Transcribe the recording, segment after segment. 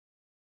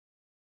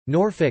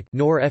Norfolk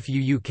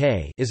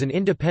is an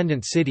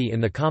independent city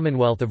in the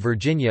Commonwealth of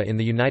Virginia in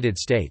the United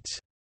States.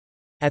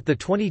 At the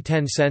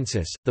 2010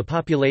 census, the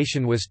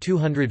population was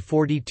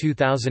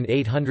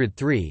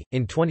 242,803.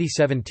 In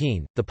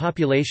 2017, the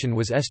population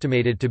was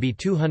estimated to be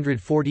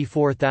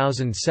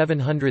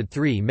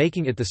 244,703,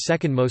 making it the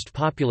second most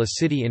populous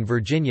city in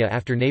Virginia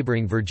after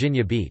neighboring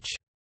Virginia Beach.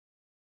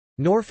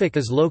 Norfolk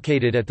is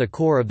located at the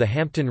core of the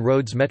Hampton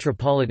Roads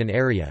metropolitan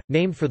area,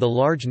 named for the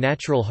large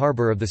natural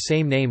harbor of the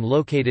same name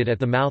located at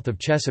the mouth of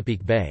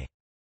Chesapeake Bay.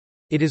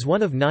 It is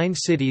one of 9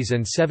 cities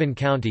and 7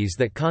 counties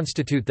that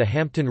constitute the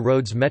Hampton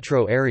Roads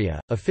metro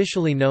area,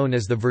 officially known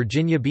as the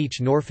Virginia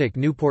Beach-Norfolk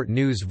Newport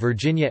News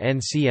Virginia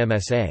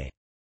NCMSA.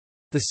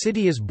 The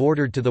city is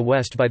bordered to the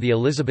west by the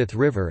Elizabeth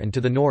River and to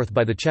the north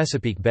by the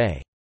Chesapeake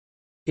Bay.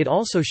 It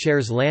also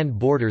shares land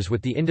borders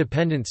with the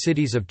independent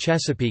cities of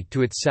Chesapeake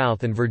to its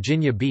south and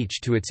Virginia Beach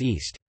to its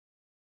east.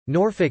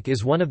 Norfolk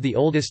is one of the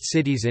oldest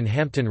cities in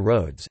Hampton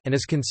Roads, and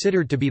is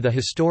considered to be the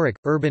historic,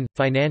 urban,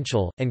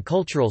 financial, and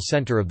cultural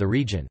center of the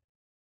region.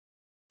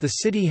 The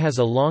city has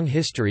a long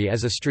history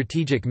as a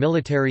strategic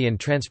military and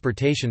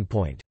transportation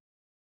point.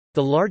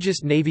 The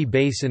largest Navy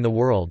base in the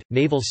world,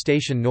 Naval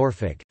Station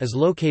Norfolk, is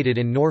located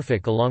in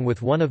Norfolk along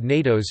with one of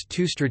NATO's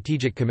 2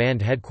 strategic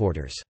command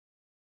headquarters.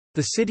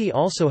 The city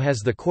also has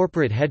the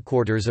corporate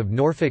headquarters of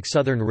Norfolk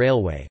Southern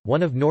Railway,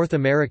 one of North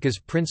America's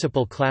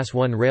principal Class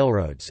I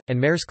railroads, and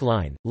Maersk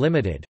Line,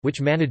 Limited,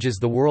 which manages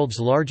the world's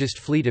largest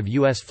fleet of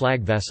U.S.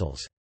 flag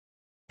vessels.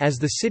 As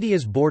the city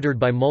is bordered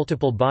by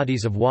multiple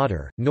bodies of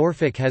water,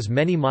 Norfolk has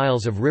many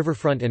miles of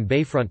riverfront and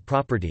bayfront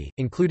property,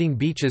 including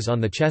beaches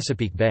on the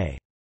Chesapeake Bay.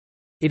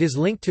 It is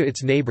linked to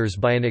its neighbors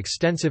by an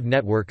extensive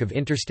network of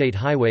interstate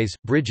highways,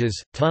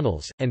 bridges,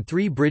 tunnels, and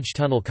 3 bridge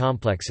tunnel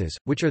complexes,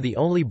 which are the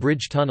only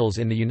bridge tunnels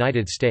in the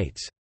United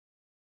States.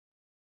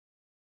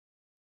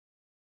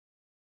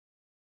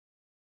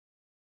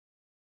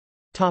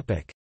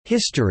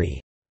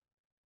 History.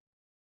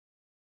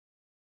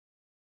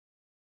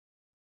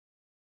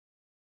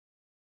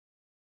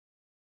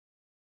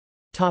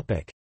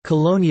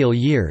 Colonial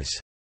years.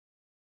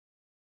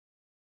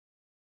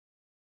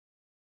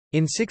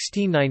 In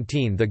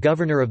 1619 the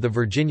governor of the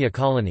Virginia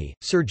colony,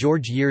 Sir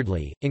George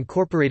Yeardley,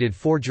 incorporated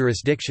 4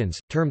 jurisdictions,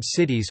 termed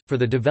cities, for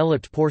the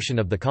developed portion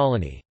of the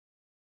colony.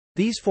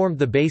 These formed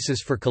the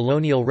basis for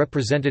colonial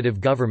representative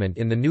government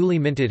in the newly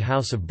minted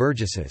House of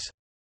Burgesses.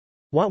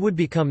 What would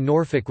become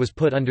Norfolk was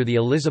put under the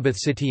Elizabeth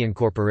City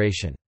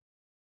Incorporation.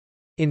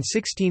 In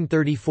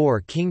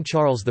 1634 King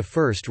Charles I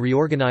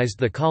reorganized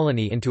the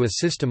colony into a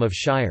system of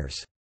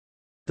shires.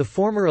 The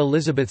former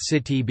Elizabeth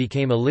City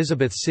became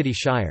Elizabeth City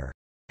Shire.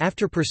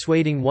 After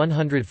persuading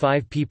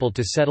 105 people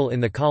to settle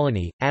in the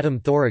colony, Adam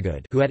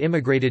Thorogood, who had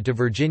immigrated to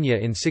Virginia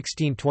in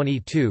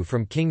 1622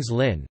 from King's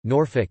Lynn,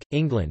 Norfolk,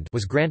 England,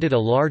 was granted a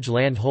large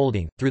land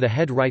holding, through the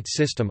head rights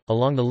system,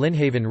 along the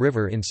Lynnhaven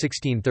River in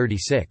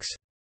 1636.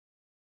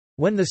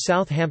 When the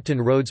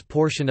Southampton Roads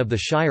portion of the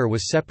shire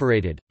was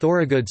separated,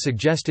 Thorogood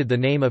suggested the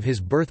name of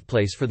his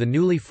birthplace for the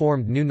newly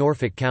formed New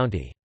Norfolk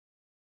County.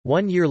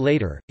 1 year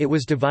later, it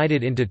was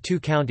divided into 2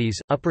 counties,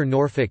 Upper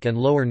Norfolk and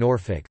Lower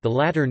Norfolk, the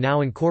latter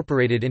now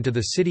incorporated into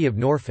the city of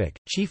Norfolk,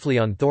 chiefly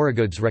on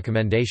Thorogood's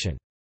recommendation.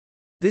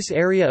 This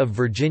area of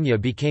Virginia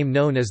became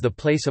known as the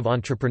place of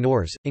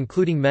entrepreneurs,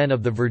 including men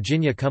of the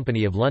Virginia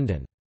Company of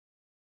London.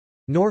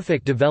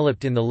 Norfolk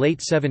developed in the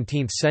late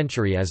 17th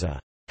century as a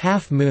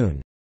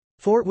half-moon.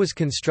 Fort was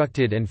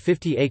constructed and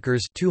 50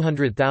 acres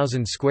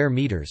 200,000 square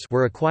meters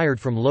were acquired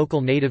from local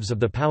natives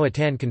of the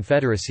Powhatan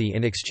Confederacy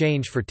in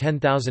exchange for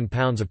 10,000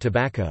 pounds of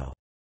tobacco.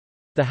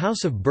 The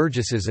House of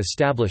Burgesses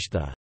established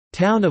the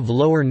town of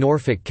Lower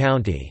Norfolk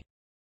County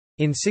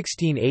in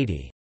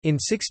 1680. In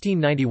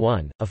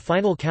 1691, a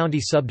final county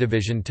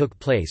subdivision took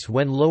place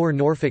when Lower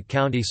Norfolk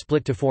County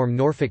split to form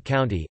Norfolk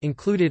County,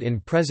 included in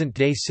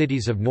present-day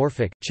cities of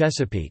Norfolk,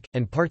 Chesapeake,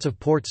 and parts of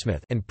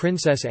Portsmouth, and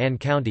Princess Anne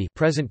County,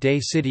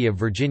 present-day city of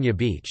Virginia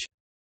Beach.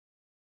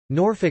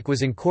 Norfolk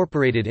was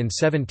incorporated in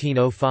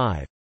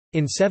 1705.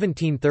 In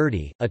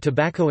 1730, a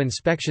tobacco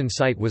inspection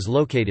site was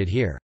located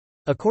here.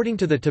 According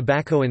to the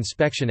Tobacco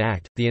Inspection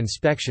Act, the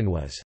inspection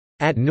was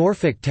at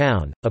Norfolk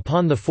Town,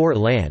 upon the Fort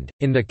Land,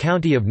 in the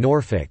county of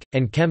Norfolk,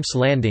 and Kemp's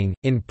Landing,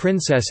 in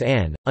Princess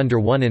Anne, under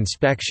one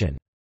inspection.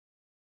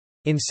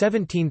 In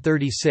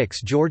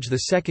 1736 George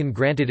II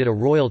granted it a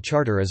royal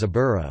charter as a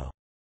borough.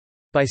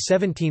 By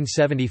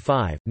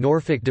 1775,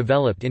 Norfolk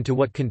developed into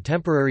what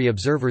contemporary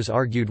observers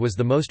argued was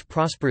the most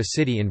prosperous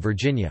city in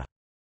Virginia.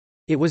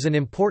 It was an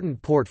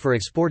important port for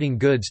exporting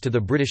goods to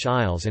the British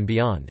Isles and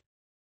beyond.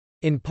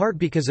 In part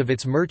because of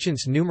its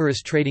merchants'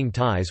 numerous trading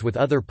ties with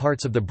other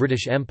parts of the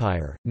British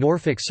Empire,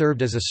 Norfolk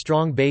served as a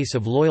strong base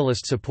of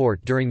Loyalist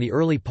support during the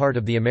early part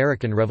of the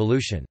American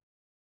Revolution.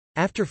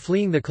 After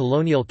fleeing the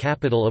colonial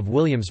capital of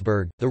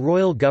Williamsburg, the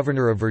royal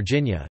governor of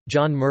Virginia,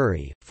 John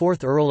Murray,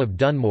 4th Earl of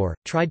Dunmore,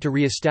 tried to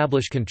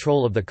re-establish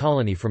control of the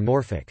colony from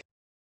Norfolk.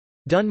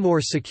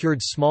 Dunmore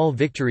secured small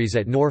victories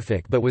at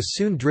Norfolk but was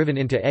soon driven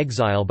into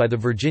exile by the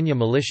Virginia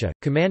militia,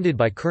 commanded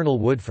by Colonel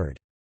Woodford.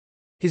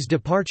 His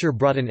departure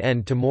brought an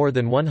end to more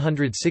than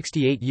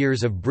 168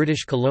 years of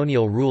British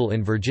colonial rule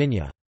in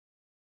Virginia.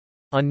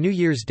 On New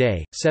Year's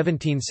Day,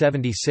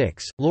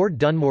 1776, Lord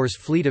Dunmore's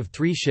fleet of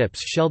 3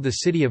 ships shelled the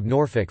city of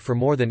Norfolk for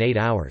more than 8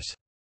 hours.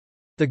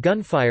 The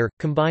gunfire,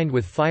 combined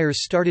with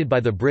fires started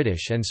by the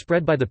British and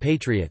spread by the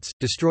Patriots,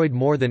 destroyed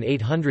more than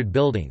 800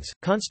 buildings,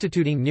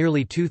 constituting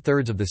nearly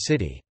 2/3 of the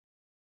city.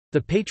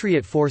 The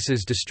Patriot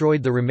forces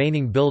destroyed the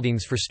remaining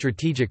buildings for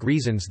strategic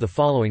reasons the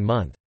following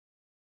month.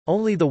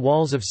 Only the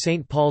walls of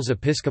St. Paul's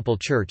Episcopal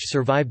Church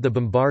survived the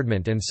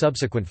bombardment and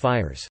subsequent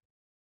fires.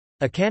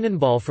 A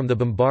cannonball from the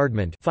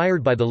bombardment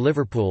fired by the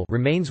Liverpool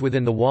remains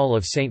within the wall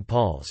of St.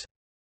 Paul's.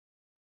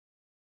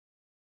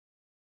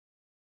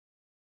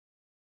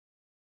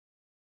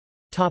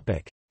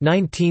 Topic: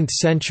 19th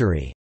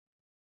century.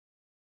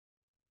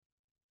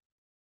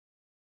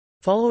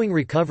 Following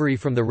recovery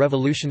from the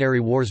Revolutionary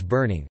War's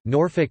burning,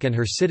 Norfolk and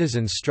her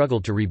citizens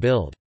struggled to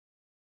rebuild.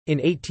 In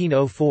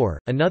 1804,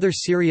 another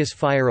serious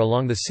fire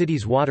along the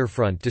city's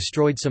waterfront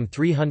destroyed some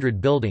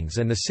 300 buildings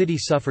and the city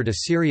suffered a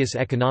serious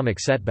economic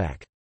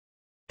setback.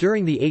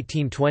 During the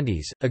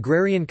 1820s,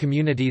 agrarian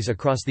communities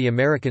across the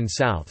American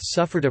South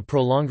suffered a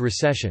prolonged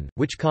recession,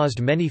 which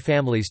caused many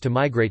families to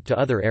migrate to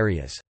other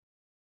areas.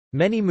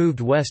 Many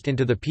moved west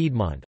into the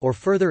Piedmont, or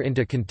further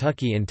into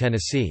Kentucky and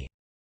Tennessee.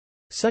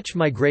 Such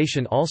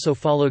migration also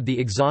followed the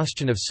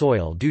exhaustion of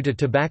soil due to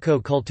tobacco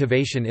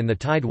cultivation in the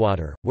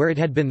Tidewater, where it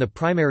had been the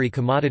primary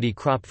commodity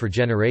crop for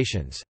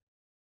generations.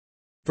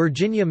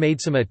 Virginia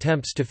made some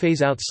attempts to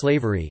phase out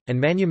slavery,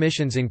 and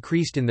manumissions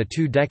increased in the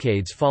 2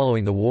 decades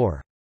following the war.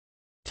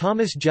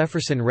 Thomas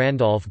Jefferson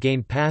Randolph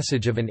gained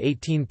passage of an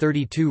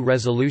 1832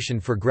 resolution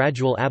for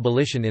gradual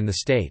abolition in the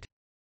state.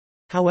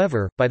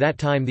 However, by that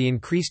time the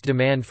increased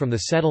demand from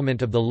the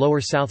settlement of the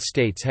lower South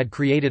states had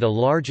created a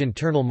large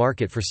internal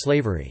market for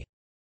slavery.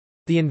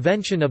 The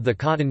invention of the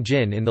cotton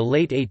gin in the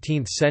late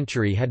 18th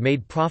century had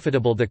made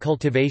profitable the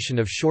cultivation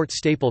of short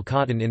staple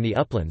cotton in the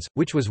uplands,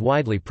 which was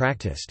widely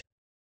practiced.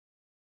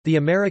 The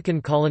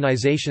American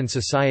Colonization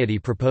Society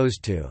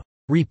proposed to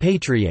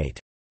repatriate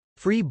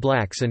free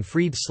blacks and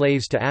freed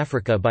slaves to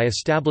Africa by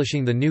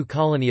establishing the new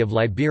colony of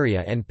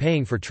Liberia and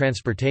paying for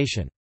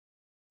transportation.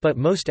 But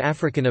most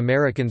African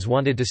Americans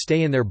wanted to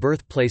stay in their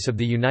birthplace of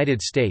the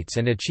United States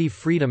and achieve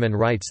freedom and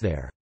rights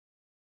there.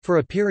 For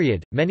a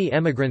period, many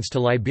emigrants to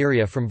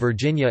Liberia from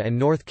Virginia and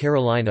North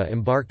Carolina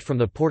embarked from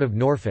the port of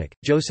Norfolk.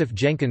 Joseph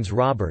Jenkins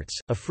Roberts,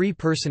 a free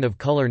person of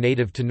color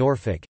native to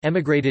Norfolk,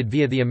 emigrated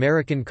via the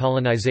American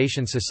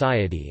Colonization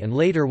Society and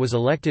later was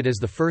elected as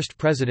the first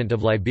president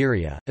of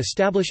Liberia,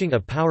 establishing a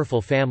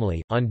powerful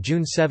family. On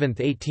June 7,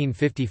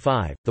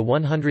 1855, the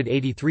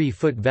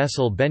 183-foot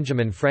vessel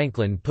Benjamin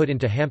Franklin put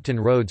into Hampton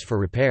Roads for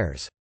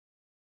repairs.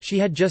 She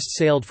had just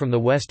sailed from the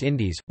West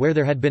Indies, where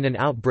there had been an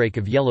outbreak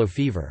of yellow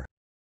fever.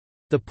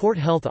 The port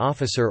health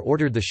officer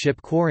ordered the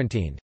ship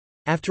quarantined.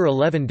 After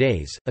 11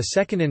 days, a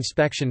second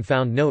inspection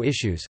found no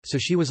issues, so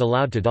she was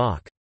allowed to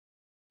dock.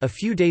 A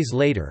few days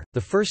later, the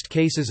first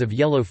cases of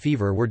yellow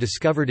fever were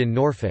discovered in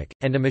Norfolk,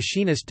 and a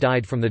machinist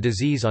died from the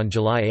disease on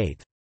July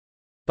 8.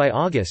 By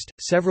August,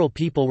 several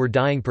people were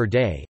dying per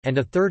day, and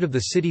a third of the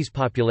city's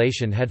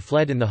population had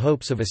fled in the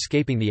hopes of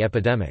escaping the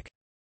epidemic.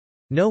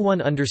 No one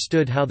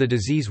understood how the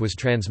disease was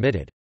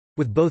transmitted.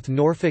 With both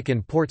Norfolk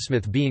and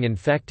Portsmouth being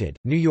infected,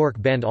 New York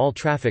banned all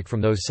traffic from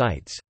those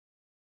sites.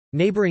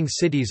 Neighboring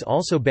cities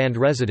also banned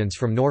residents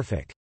from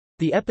Norfolk.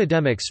 The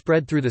epidemic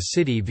spread through the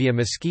city via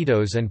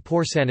mosquitoes and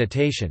poor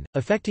sanitation,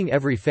 affecting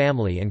every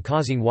family and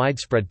causing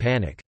widespread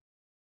panic.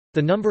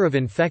 The number of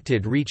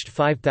infected reached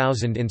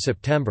 5,000 in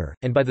September,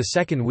 and by the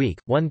second week,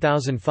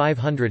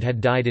 1,500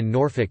 had died in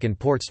Norfolk and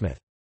Portsmouth.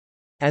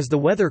 As the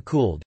weather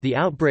cooled, the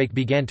outbreak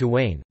began to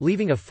wane,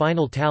 leaving a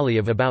final tally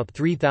of about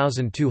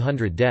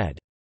 3,200 dead.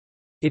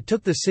 It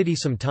took the city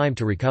some time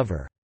to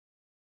recover.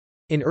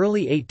 In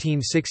early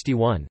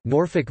 1861,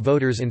 Norfolk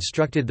voters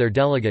instructed their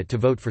delegate to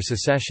vote for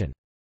secession.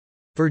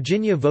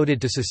 Virginia voted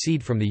to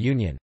secede from the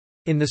Union.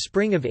 In the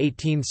spring of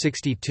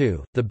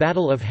 1862, the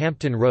Battle of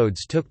Hampton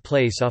Roads took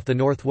place off the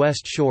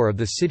northwest shore of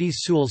the city's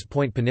Sewell's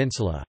Point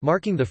Peninsula,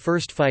 marking the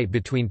first fight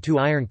between two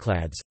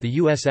ironclads, the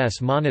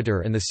USS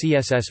Monitor and the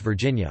CSS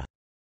Virginia.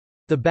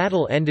 The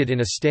battle ended in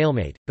a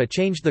stalemate, but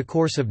changed the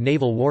course of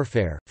naval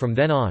warfare. From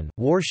then on,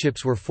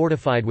 warships were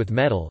fortified with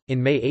metal.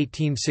 In May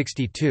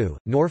 1862,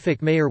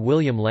 Norfolk Mayor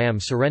William Lamb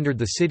surrendered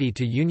the city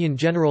to Union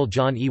General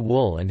John E.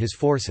 Wool and his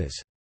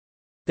forces.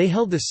 They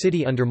held the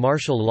city under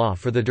martial law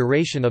for the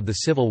duration of the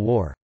Civil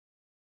War.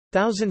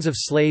 Thousands of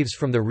slaves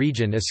from the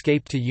region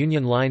escaped to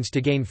Union lines to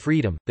gain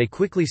freedom. They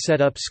quickly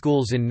set up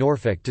schools in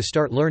Norfolk to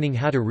start learning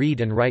how to read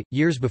and write,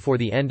 years before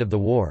the end of the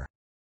war.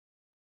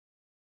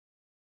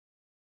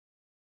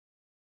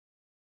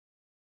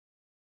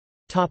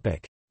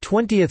 Topic: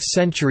 20th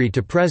century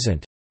to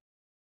present.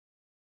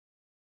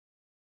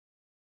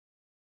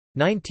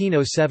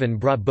 1907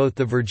 brought both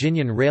the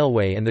Virginian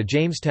Railway and the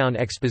Jamestown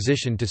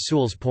Exposition to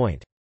Sewell's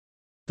Point.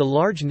 The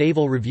large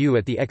naval review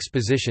at the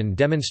exposition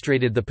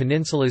demonstrated the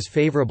peninsula's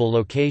favorable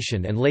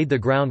location and laid the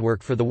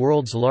groundwork for the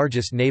world's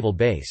largest naval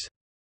base.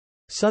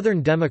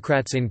 Southern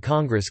Democrats in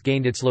Congress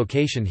gained its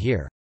location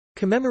here.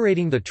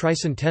 Commemorating the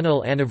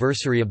tricentennial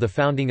anniversary of the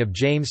founding of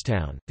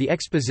Jamestown, the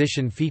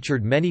exposition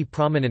featured many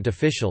prominent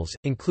officials,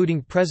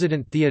 including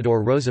President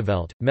Theodore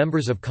Roosevelt,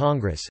 members of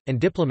Congress, and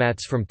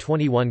diplomats from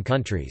 21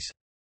 countries.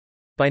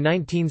 By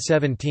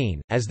 1917,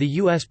 as the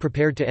U.S.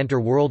 prepared to enter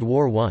World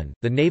War I,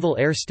 the Naval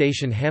Air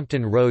Station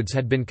Hampton Roads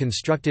had been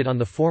constructed on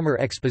the former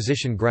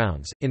exposition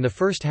grounds. In the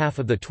first half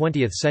of the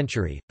 20th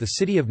century, the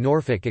city of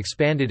Norfolk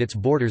expanded its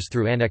borders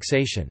through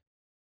annexation.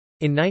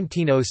 In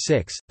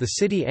 1906, the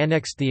city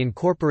annexed the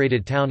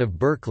incorporated town of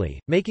Berkeley,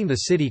 making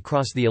the city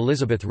cross the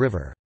Elizabeth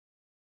River.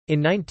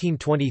 In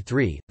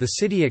 1923, the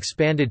city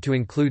expanded to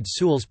include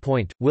Sewell's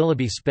Point,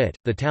 Willoughby Spit,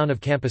 the town of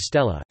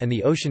Compostela, and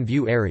the Ocean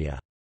View area.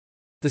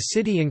 The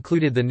city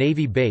included the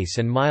Navy base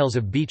and miles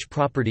of beach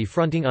property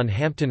fronting on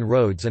Hampton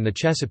Roads and the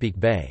Chesapeake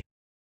Bay.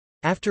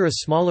 After a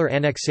smaller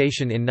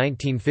annexation in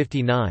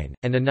 1959,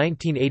 and a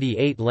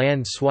 1988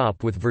 land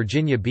swap with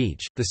Virginia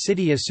Beach, the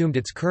city assumed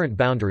its current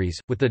boundaries.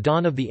 With the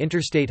dawn of the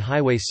interstate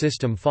highway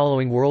system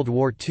following World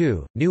War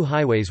II, new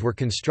highways were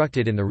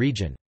constructed in the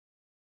region.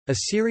 A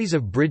series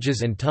of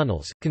bridges and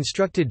tunnels,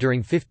 constructed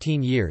during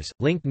 15 years,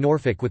 linked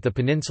Norfolk with the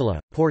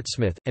peninsula,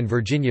 Portsmouth, and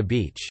Virginia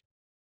Beach.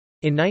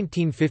 In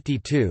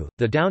 1952,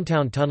 the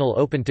downtown tunnel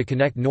opened to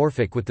connect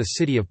Norfolk with the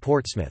city of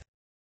Portsmouth.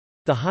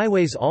 The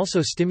highways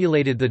also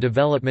stimulated the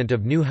development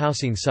of new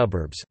housing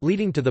suburbs,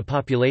 leading to the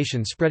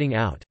population spreading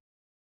out.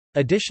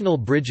 Additional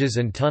bridges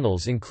and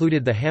tunnels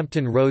included the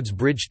Hampton Roads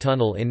Bridge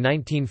Tunnel in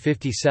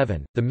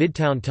 1957, the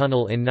Midtown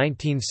Tunnel in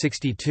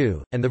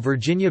 1962, and the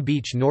Virginia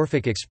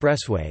Beach-Norfolk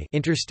Expressway,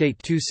 Interstate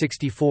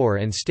 264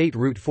 and State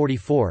Route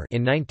 44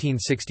 in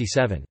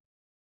 1967.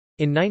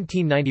 In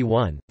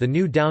 1991, the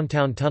new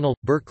downtown tunnel,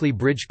 Berkeley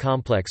Bridge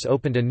Complex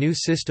opened a new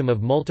system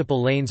of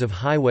multiple lanes of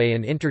highway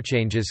and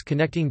interchanges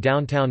connecting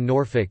downtown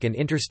Norfolk and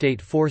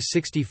Interstate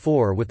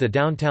 464 with the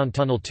downtown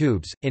tunnel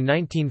tubes. In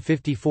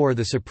 1954,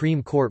 the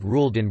Supreme Court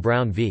ruled in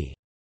Brown v.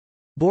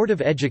 Board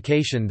of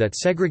Education that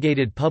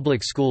segregated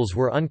public schools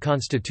were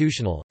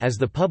unconstitutional, as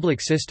the public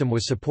system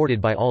was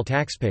supported by all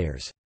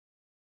taxpayers.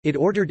 It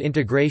ordered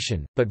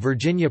integration, but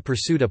Virginia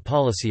pursued a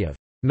policy of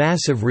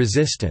massive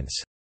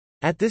resistance.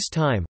 At this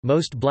time,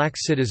 most black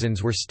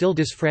citizens were still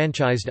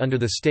disfranchised under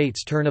the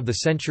state's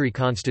turn-of-the-century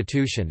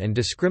constitution, and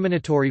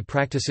discriminatory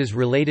practices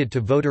related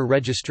to voter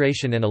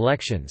registration and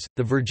elections.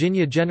 The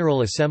Virginia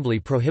General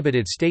Assembly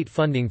prohibited state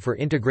funding for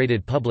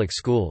integrated public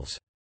schools.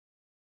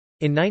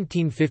 In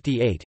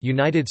 1958,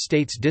 United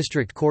States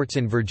district courts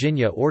in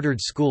Virginia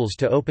ordered schools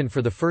to open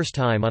for the first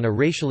time on a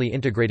racially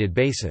integrated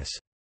basis.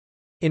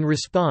 In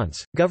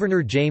response,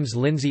 Governor James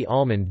Lindsay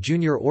Almond,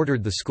 Jr.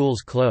 ordered the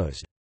schools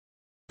closed.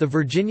 The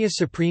Virginia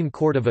Supreme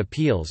Court of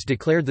Appeals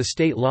declared the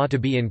state law to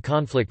be in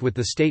conflict with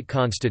the state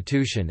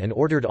constitution and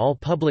ordered all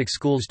public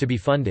schools to be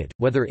funded,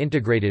 whether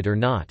integrated or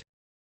not.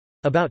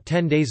 About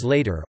 10 days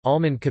later,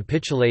 Almond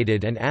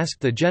capitulated and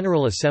asked the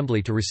General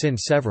Assembly to rescind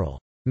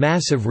several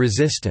massive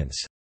resistance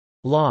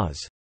laws.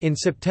 In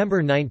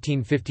September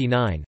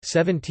 1959,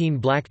 17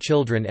 black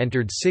children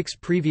entered 6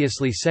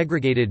 previously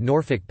segregated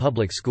Norfolk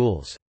public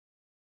schools.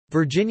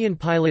 Virginian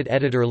pilot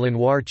editor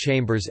Lenoir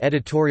Chambers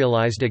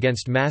editorialized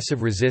against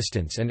massive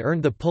resistance and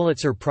earned the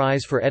Pulitzer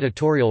Prize for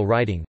editorial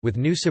writing. With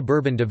new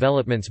suburban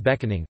developments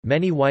beckoning,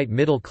 many white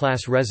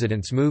middle-class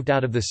residents moved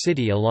out of the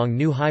city along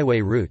new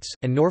highway routes,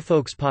 and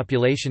Norfolk's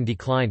population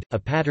declined, a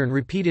pattern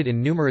repeated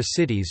in numerous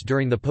cities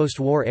during the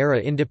post-war era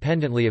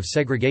independently of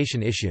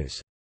segregation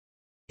issues.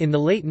 In the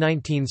late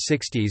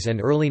 1960s and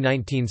early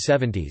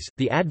 1970s,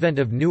 the advent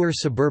of newer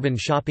suburban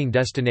shopping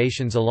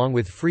destinations along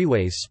with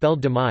freeways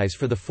spelled demise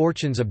for the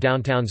fortunes of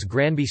downtown's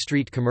Granby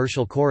Street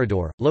commercial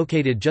corridor,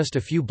 located just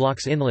a few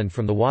blocks inland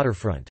from the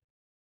waterfront.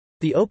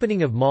 The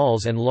opening of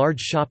malls and large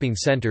shopping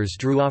centers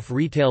drew off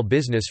retail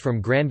business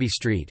from Granby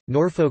Street.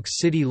 Norfolk's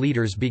city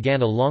leaders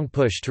began a long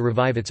push to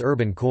revive its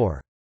urban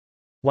core.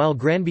 While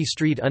Granby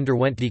Street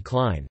underwent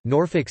decline,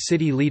 Norfolk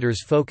city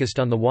leaders focused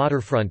on the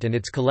waterfront and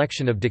its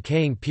collection of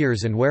decaying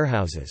piers and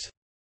warehouses.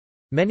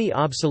 Many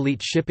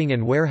obsolete shipping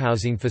and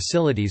warehousing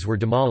facilities were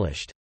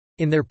demolished.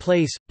 In their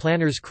place,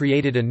 planners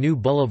created a new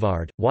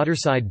boulevard,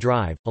 Waterside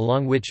Drive,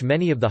 along which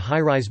many of the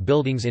high-rise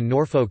buildings in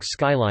Norfolk's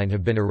skyline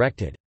have been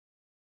erected.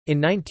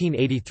 In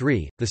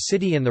 1983, the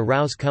city and the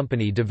Rouse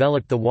Company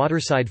developed the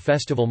Waterside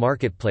Festival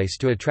Marketplace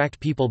to attract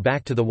people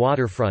back to the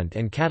waterfront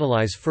and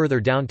catalyze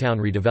further downtown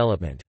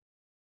redevelopment.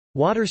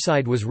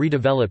 Waterside was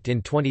redeveloped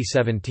in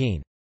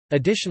 2017.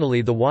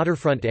 Additionally, the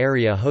waterfront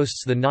area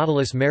hosts the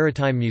Nautilus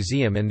Maritime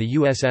Museum and the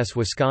USS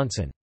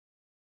Wisconsin.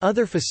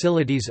 Other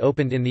facilities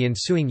opened in the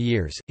ensuing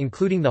years,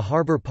 including the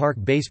Harbor Park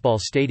Baseball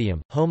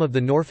Stadium, home of the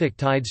Norfolk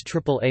Tide's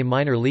Triple-A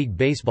minor league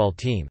baseball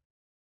team.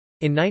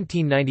 In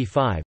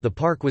 1995, the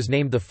park was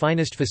named the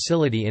finest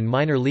facility in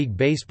minor league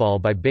baseball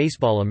by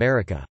Baseball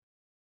America.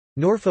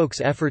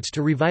 Norfolk's efforts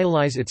to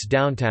revitalize its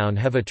downtown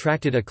have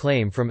attracted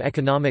acclaim from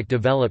economic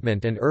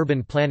development and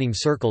urban planning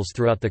circles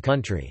throughout the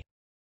country.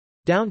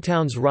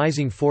 Downtown's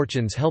rising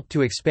fortunes helped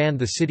to expand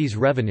the city's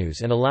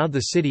revenues and allowed the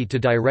city to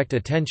direct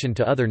attention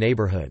to other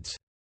neighborhoods.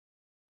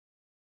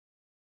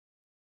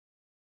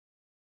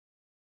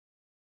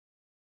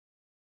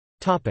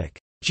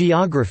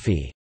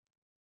 Geography.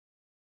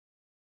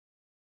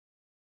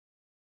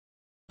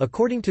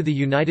 According to the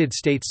United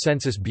States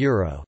Census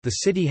Bureau,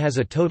 the city has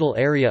a total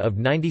area of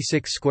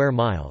 96 square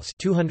miles,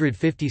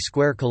 250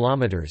 square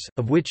kilometers,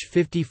 of which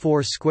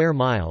 54 square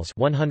miles,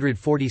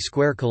 140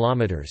 square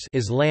kilometers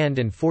is land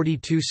and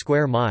 42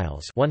 square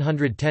miles,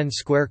 110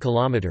 square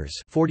kilometers,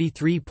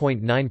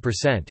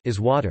 43.9% is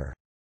water.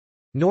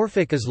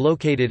 Norfolk is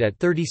located at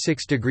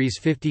 36 degrees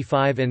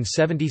 55 and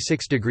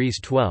 76 degrees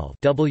 12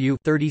 W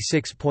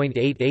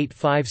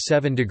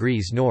 36.8857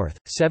 degrees north,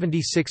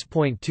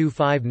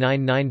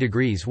 76.2599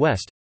 degrees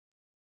west.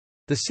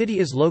 The city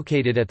is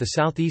located at the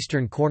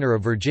southeastern corner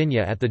of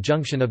Virginia at the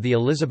junction of the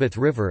Elizabeth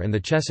River and the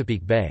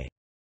Chesapeake Bay.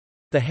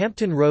 The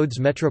Hampton Roads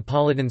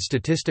Metropolitan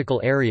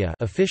Statistical Area,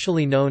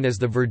 officially known as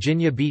the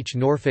Virginia Beach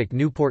Norfolk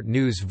Newport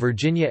News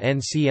Virginia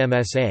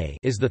NCMSA,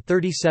 is the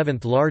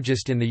 37th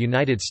largest in the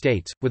United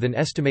States, with an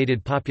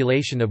estimated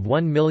population of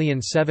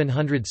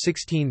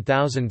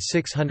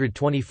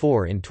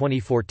 1,716,624 in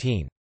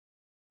 2014.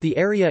 The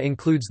area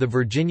includes the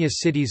Virginia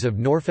cities of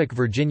Norfolk,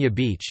 Virginia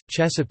Beach,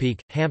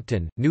 Chesapeake,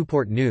 Hampton,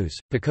 Newport News,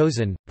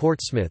 Poquoson,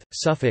 Portsmouth,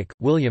 Suffolk,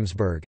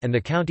 Williamsburg, and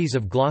the counties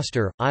of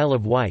Gloucester, Isle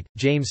of Wight,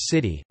 James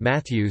City,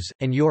 Matthews,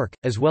 and York,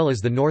 as well as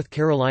the North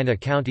Carolina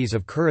counties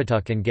of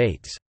Currituck and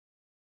Gates.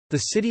 The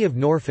city of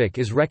Norfolk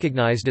is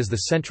recognized as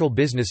the Central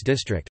Business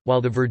District, while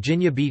the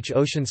Virginia Beach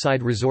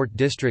Oceanside Resort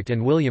District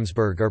and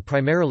Williamsburg are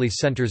primarily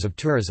centers of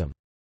tourism.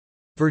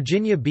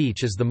 Virginia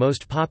Beach is the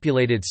most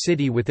populated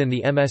city within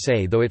the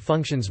MSA, though it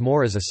functions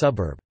more as a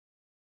suburb.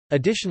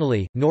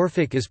 Additionally,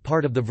 Norfolk is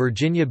part of the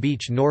Virginia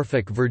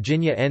Beach-Norfolk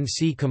Virginia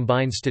NC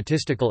Combined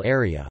Statistical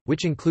Area,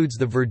 which includes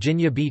the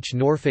Virginia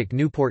Beach-Norfolk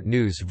Newport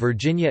News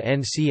Virginia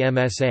NC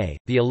MSA,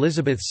 the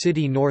Elizabeth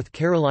City, North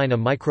Carolina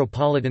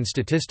Micropolitan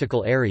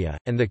Statistical Area,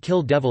 and the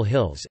Kill Devil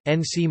Hills,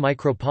 NC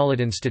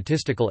Micropolitan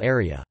Statistical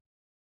Area.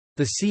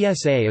 The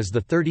CSA is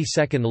the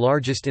 32nd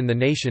largest in the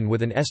nation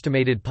with an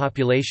estimated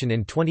population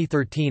in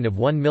 2013 of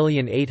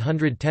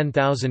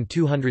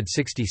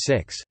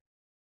 1,810,266.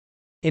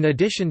 In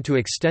addition to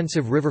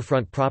extensive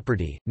riverfront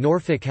property,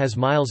 Norfolk has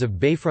miles of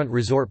bayfront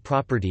resort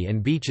property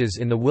and beaches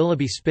in the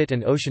Willoughby Spit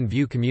and Ocean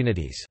View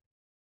communities.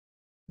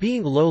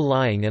 Being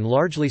low-lying and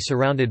largely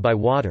surrounded by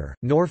water,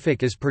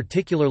 Norfolk is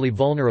particularly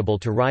vulnerable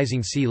to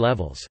rising sea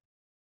levels.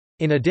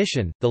 In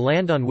addition, the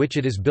land on which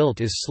it is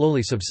built is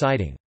slowly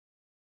subsiding.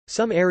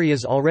 Some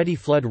areas already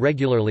flood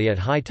regularly at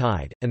high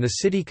tide, and the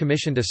city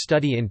commissioned a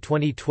study in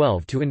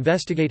 2012 to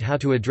investigate how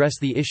to address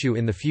the issue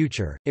in the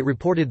future. It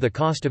reported the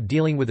cost of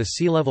dealing with a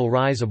sea level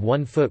rise of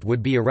 1 foot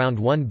would be around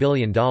 $1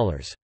 billion.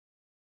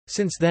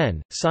 Since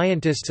then,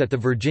 scientists at the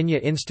Virginia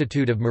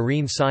Institute of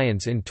Marine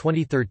Science in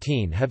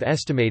 2013 have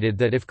estimated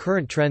that if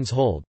current trends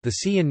hold, the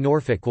sea in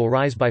Norfolk will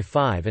rise by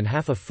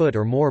 5.5 foot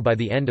or more by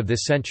the end of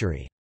this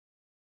century.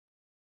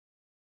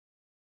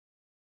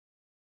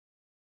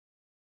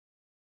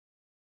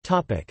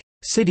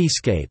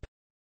 Cityscape.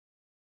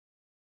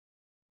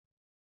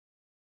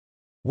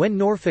 When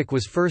Norfolk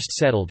was first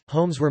settled,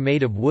 homes were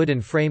made of wood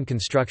and frame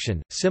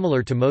construction,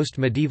 similar to most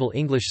medieval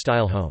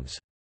English-style homes.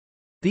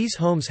 These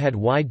homes had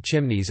wide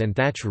chimneys and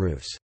thatch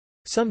roofs.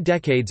 Some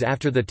decades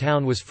after the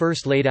town was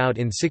first laid out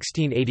in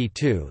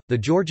 1682, the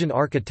Georgian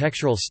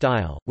architectural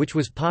style, which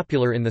was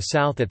popular in the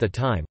South at the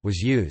time, was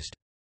used.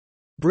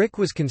 Brick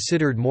was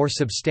considered more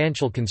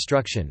substantial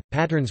construction.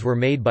 Patterns were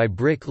made by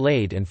brick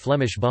laid and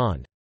Flemish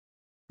bond.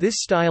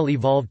 This style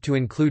evolved to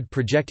include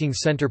projecting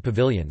center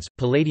pavilions,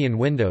 Palladian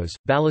windows,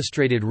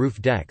 balustraded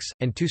roof decks,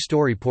 and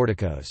two-story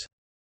porticos.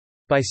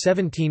 By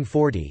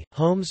 1740,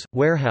 homes,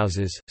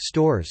 warehouses,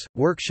 stores,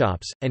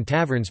 workshops, and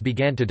taverns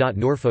began to dot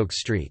Norfolk's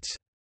streets.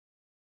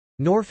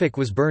 Norfolk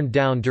was burned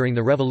down during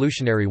the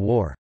Revolutionary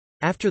War.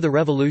 After the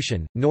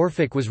Revolution,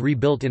 Norfolk was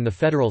rebuilt in the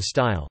Federal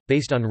style,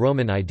 based on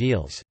Roman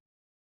ideals.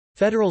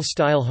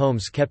 Federal-style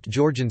homes kept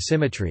Georgian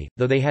symmetry,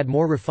 though they had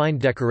more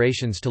refined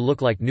decorations to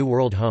look like New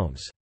World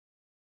homes.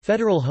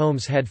 Federal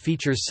homes had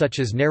features such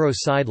as narrow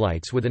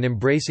sidelights with an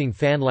embracing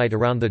fanlight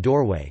around the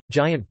doorway,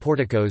 giant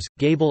porticos,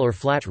 gable or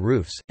flat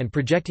roofs, and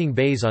projecting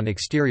bays on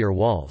exterior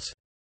walls.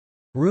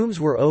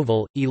 Rooms were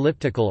oval,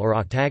 elliptical or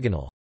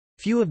octagonal.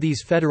 Few of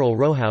these federal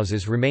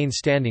rowhouses remain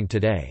standing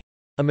today.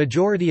 A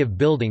majority of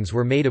buildings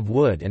were made of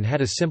wood and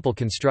had a simple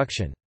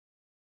construction.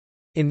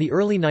 In the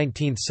early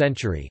 19th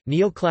century,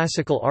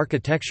 neoclassical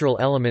architectural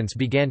elements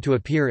began to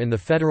appear in the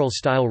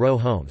Federal-style row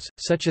homes,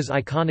 such as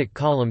iconic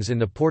columns in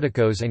the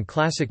porticos and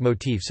classic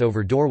motifs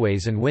over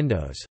doorways and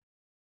windows.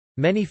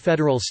 Many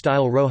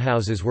Federal-style row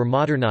houses were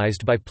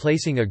modernized by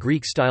placing a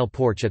Greek-style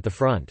porch at the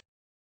front.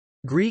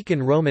 Greek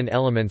and Roman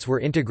elements were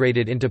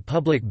integrated into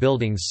public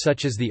buildings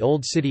such as the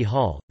Old City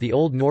Hall, the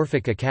Old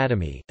Norfolk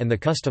Academy, and the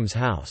Customs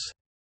House.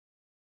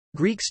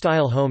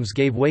 Greek-style homes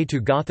gave way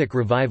to Gothic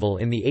revival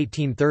in the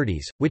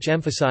 1830s, which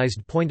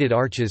emphasized pointed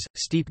arches,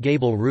 steep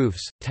gable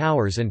roofs,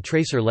 towers and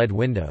tracer-led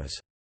windows.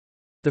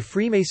 The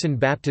Freemason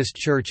Baptist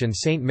Church and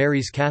St.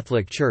 Mary's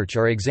Catholic Church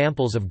are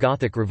examples of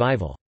Gothic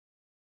revival.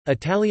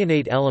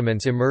 Italianate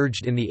elements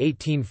emerged in the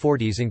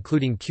 1840s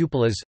including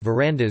cupolas,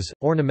 verandas,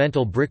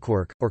 ornamental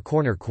brickwork, or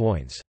corner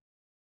quoins.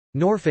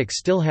 Norfolk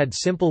still had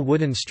simple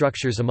wooden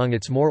structures among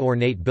its more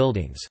ornate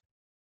buildings.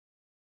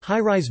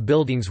 High-rise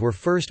buildings were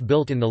first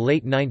built in the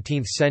late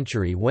 19th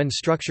century when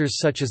structures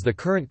such as the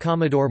current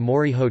Commodore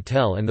Maury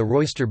Hotel and the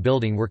Royster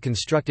Building were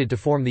constructed to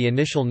form the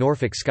initial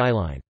Norfolk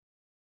skyline.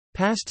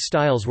 Past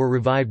styles were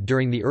revived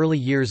during the early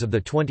years of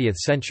the 20th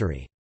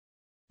century.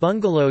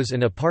 Bungalows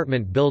and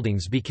apartment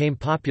buildings became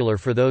popular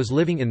for those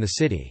living in the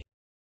city.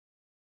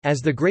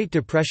 As the Great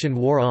Depression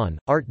wore on,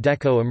 Art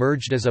Deco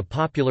emerged as a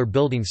popular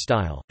building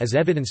style, as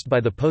evidenced by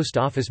the Post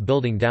Office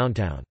Building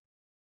downtown.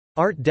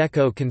 Art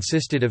Deco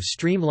consisted of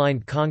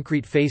streamlined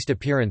concrete-faced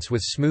appearance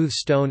with smooth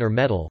stone or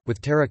metal,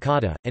 with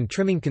terracotta, and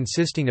trimming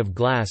consisting of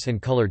glass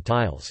and colored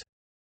tiles.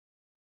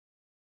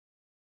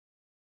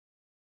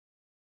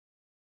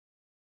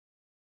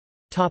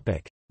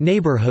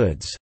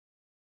 Neighborhoods.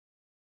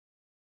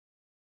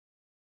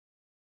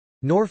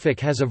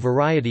 Norfolk has a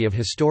variety of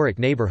historic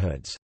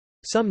neighborhoods.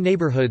 Some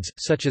neighborhoods,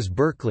 such as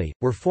Berkeley,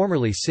 were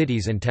formerly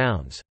cities and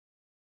towns.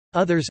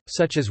 Others,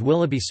 such as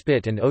Willoughby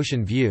Spit and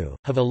Ocean View,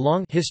 have a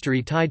long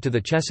history tied to the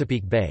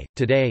Chesapeake Bay.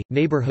 Today,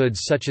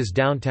 neighborhoods such as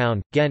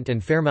Downtown, Ghent,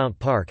 and Fairmount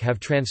Park have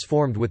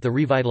transformed with the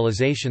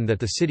revitalization that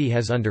the city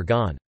has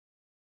undergone.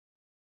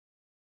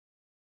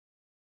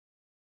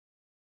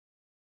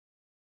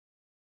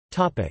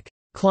 Topic: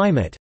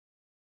 Climate.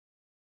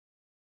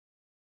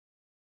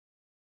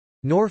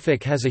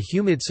 Norfolk has a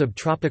humid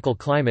subtropical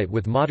climate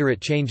with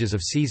moderate changes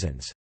of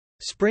seasons.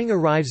 Spring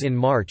arrives in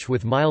March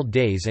with mild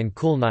days and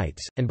cool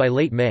nights, and by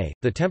late May,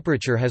 the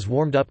temperature has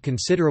warmed up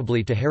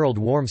considerably to herald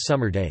warm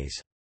summer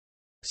days.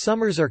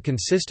 Summers are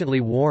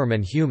consistently warm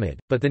and humid,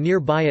 but the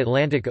nearby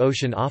Atlantic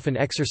Ocean often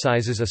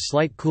exercises a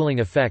slight cooling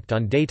effect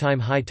on daytime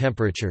high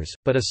temperatures,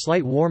 but a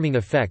slight warming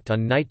effect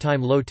on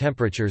nighttime low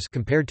temperatures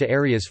compared to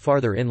areas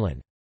farther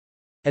inland.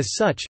 As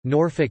such,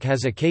 Norfolk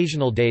has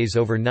occasional days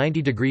over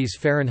 90 degrees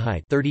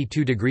Fahrenheit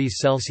 (32 degrees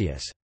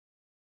Celsius).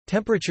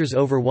 Temperatures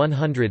over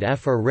 100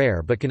 F are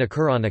rare but can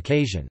occur on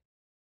occasion.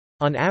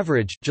 On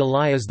average,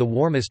 July is the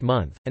warmest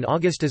month, and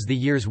August is the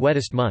year's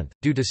wettest month,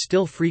 due to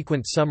still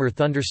frequent summer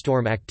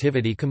thunderstorm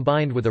activity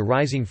combined with a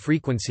rising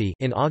frequency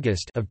in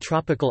August of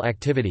tropical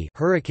activity,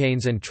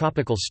 hurricanes and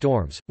tropical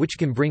storms, which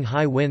can bring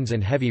high winds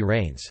and heavy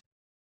rains.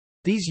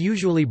 These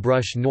usually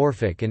brush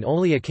Norfolk and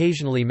only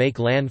occasionally make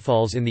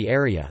landfalls in the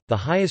area. The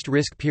highest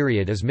risk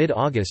period is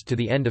mid-August to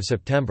the end of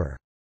September.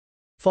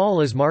 Fall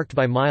is marked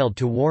by mild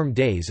to warm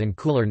days and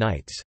cooler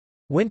nights.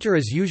 Winter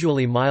is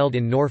usually mild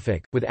in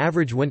Norfolk, with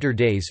average winter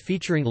days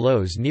featuring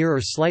lows near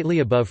or slightly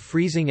above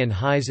freezing and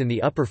highs in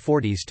the upper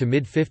 40s to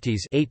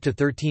mid-50s (8 to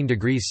 13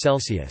 degrees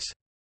Celsius).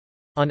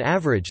 On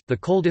average, the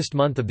coldest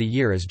month of the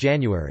year is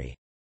January.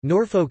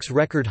 Norfolk's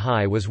record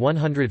high was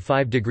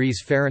 105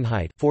 degrees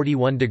Fahrenheit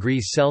 (41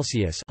 degrees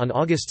Celsius) on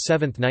August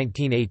 7,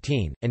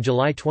 1918, and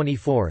July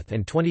 24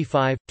 and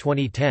 25,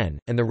 2010,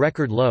 and the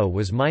record low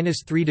was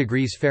 -3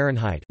 degrees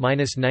Fahrenheit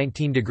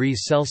 (-19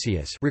 degrees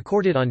Celsius)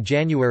 recorded on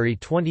January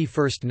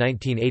 21,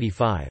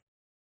 1985.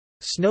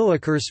 Snow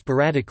occurs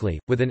sporadically,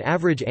 with an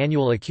average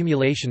annual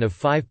accumulation of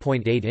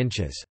 5.8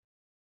 inches.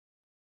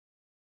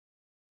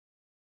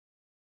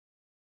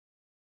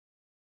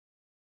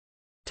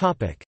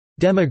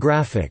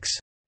 Demographics.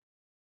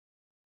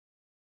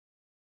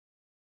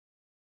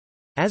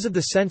 As of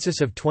the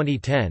census of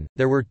 2010,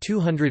 there were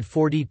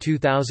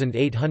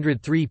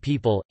 242,803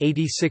 people,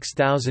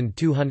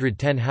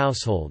 86,210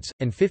 households,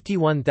 and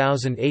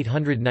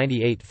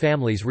 51,898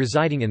 families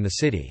residing in the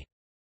city.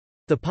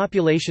 The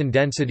population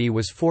density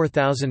was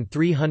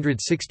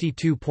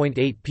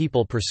 4,362.8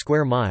 people per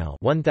square mile,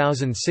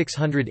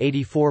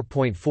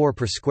 1,684.4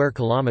 per square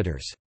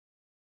kilometers.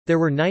 There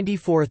were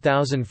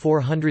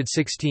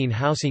 94,416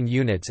 housing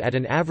units at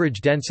an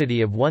average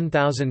density of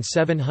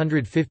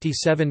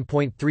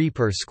 1,757.3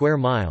 per square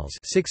miles,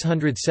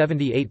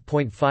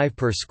 678.5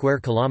 per square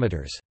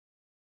kilometers.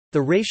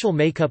 The racial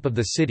makeup of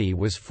the city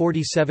was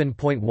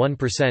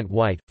 47.1%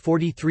 white,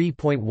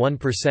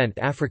 43.1%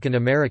 African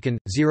American,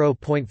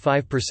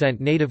 0.5%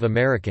 Native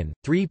American,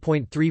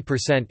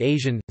 3.3%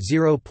 Asian,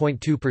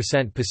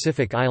 0.2%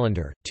 Pacific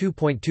Islander,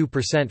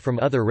 2.2% from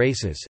other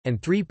races,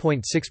 and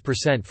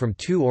 3.6% from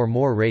two or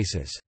more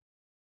races.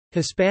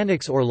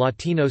 Hispanics or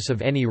Latinos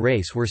of any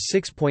race were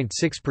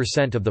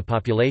 6.6% of the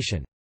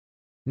population.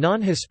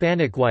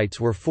 Non-Hispanic whites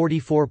were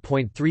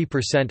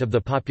 44.3% of the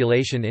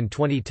population in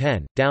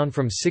 2010, down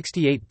from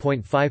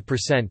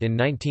 68.5% in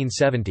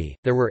 1970.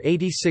 There were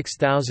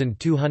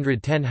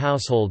 86,210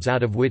 households,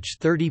 out of which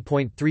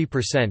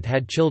 30.3%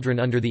 had children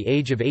under the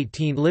age of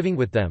 18 living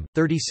with them,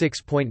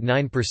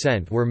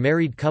 36.9% were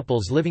married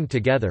couples living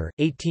together,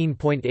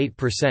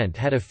 18.8%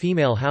 had a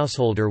female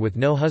householder with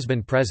no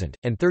husband present,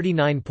 and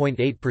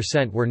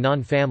 39.8% were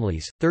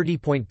non-families.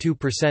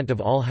 30.2% of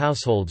all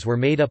households were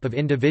made up of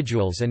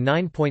individuals, and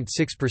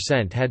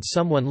 9.6% had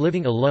someone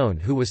living alone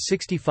who was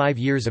 65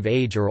 years of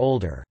age or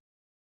older.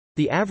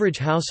 The average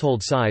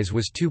household size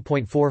was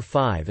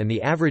 2.45 and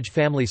the average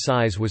family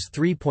size was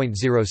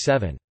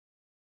 3.07.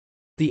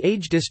 The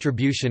age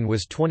distribution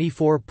was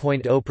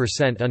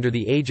 24.0% under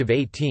the age of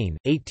 18,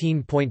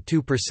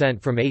 18.2%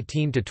 from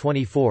 18 to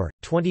 24,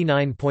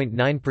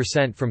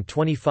 29.9% from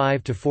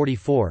 25 to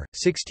 44,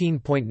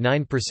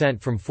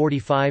 16.9% from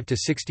 45 to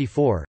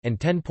 64, and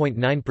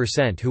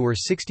 10.9% who were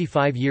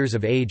 65 years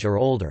of age or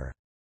older.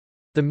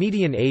 The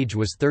median age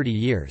was 30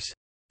 years.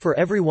 For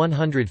every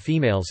 100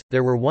 females,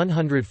 there were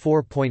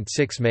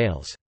 104.6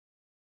 males.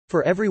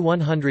 For every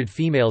 100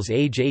 females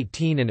age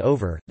 18 and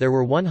over, there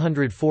were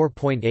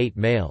 104.8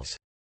 males.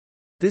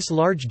 This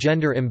large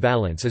gender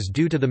imbalance is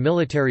due to the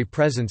military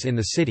presence in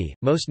the city,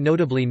 most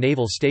notably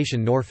Naval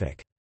Station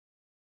Norfolk.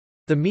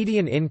 The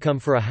median income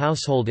for a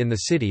household in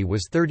the city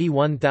was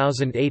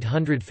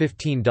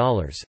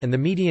 $31,815, and the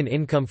median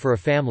income for a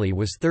family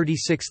was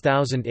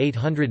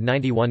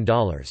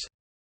 $36,891.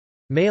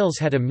 Males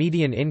had a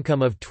median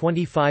income of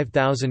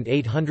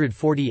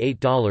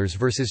 $25,848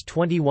 versus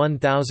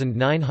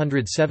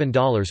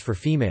 $21,907 for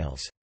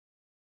females.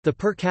 The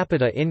per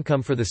capita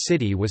income for the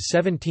city was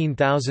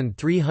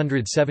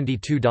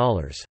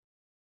 $17,372.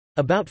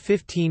 About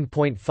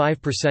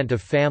 15.5%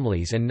 of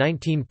families and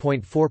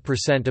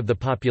 19.4% of the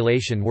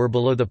population were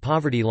below the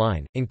poverty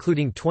line,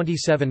 including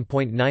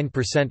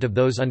 27.9% of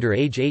those under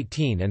age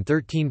 18 and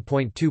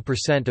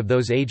 13.2% of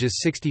those ages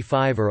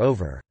 65 or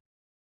over.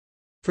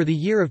 For the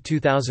year of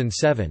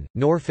 2007,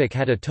 Norfolk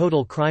had a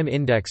total crime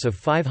index of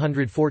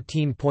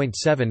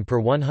 514.7 per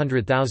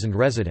 100,000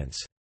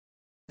 residents.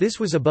 This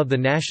was above the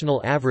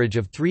national average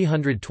of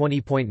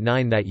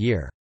 320.9 that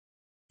year.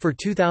 For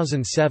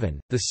 2007,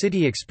 the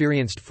city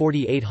experienced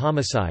 48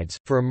 homicides,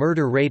 for a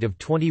murder rate of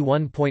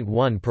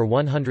 21.1 per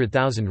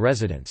 100,000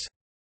 residents.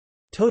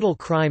 Total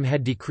crime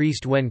had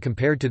decreased when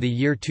compared to the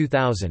year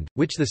 2000,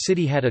 which the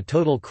city had a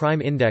total crime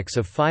index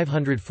of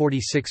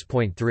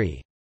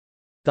 546.3.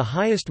 The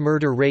highest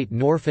murder rate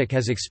Norfolk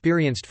has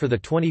experienced for the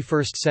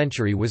 21st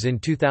century was in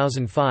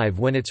 2005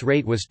 when its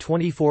rate was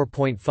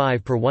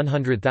 24.5 per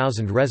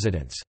 100,000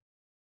 residents.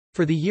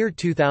 For the year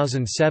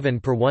 2007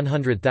 per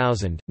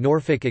 100,000,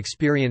 Norfolk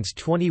experienced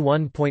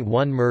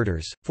 21.1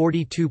 murders,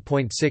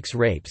 42.6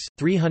 rapes,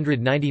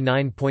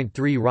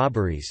 399.3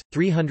 robberies,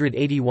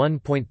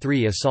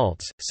 381.3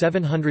 assaults,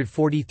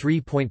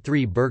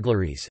 743.3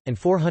 burglaries, and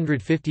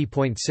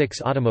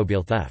 450.6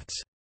 automobile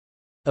thefts.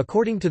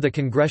 According to the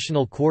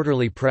Congressional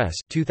Quarterly Press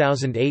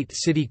 2008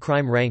 City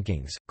Crime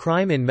Rankings,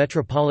 crime in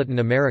metropolitan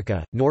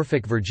America,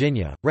 Norfolk,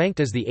 Virginia, ranked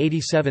as the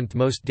 87th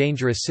most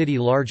dangerous city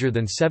larger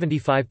than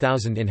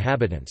 75,000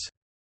 inhabitants.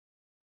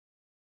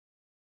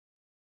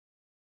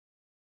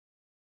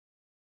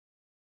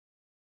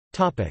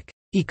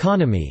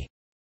 Economy.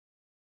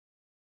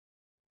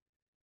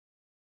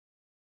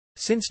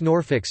 Since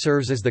Norfolk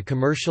serves as the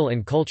commercial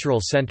and cultural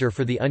center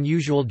for the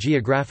unusual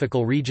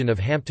geographical region of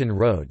Hampton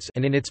Roads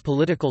and in its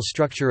political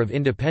structure of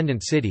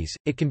independent cities,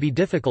 it can be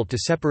difficult to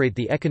separate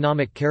the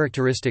economic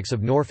characteristics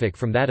of Norfolk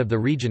from that of the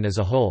region as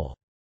a whole.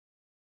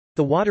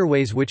 The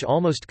waterways which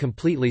almost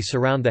completely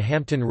surround the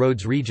Hampton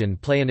Roads region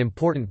play an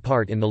important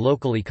part in the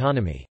local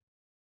economy.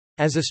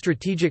 As a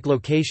strategic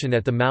location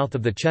at the mouth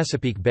of the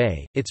Chesapeake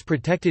Bay, its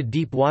protected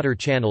deep water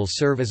channels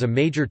serve as a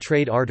major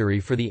trade artery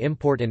for the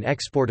import and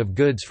export of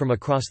goods from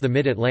across the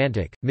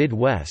Mid-Atlantic,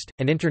 Midwest,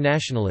 and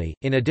internationally.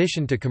 In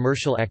addition to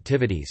commercial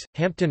activities,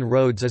 Hampton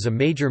Roads is a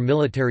major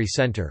military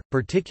center,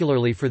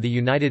 particularly for the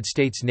United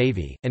States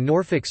Navy, and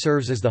Norfolk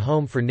serves as the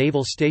home for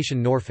Naval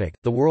Station Norfolk,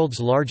 the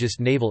world's largest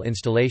naval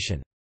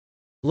installation.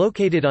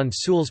 Located on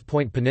Sewell's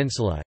Point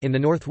Peninsula, in the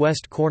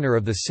northwest corner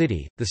of the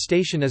city, the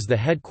station is the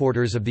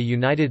headquarters of the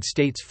United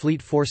States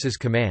Fleet Forces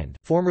Command,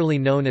 formerly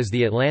known as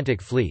the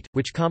Atlantic Fleet,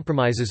 which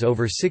compromises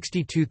over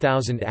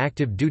 62,000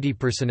 active duty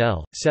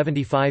personnel,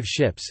 75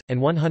 ships,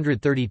 and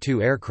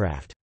 132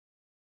 aircraft.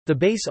 The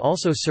base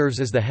also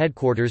serves as the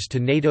headquarters to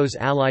NATO's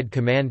Allied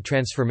Command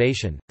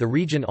Transformation. The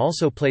region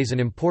also plays an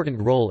important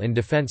role in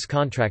defense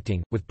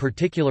contracting, with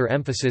particular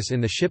emphasis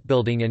in the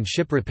shipbuilding and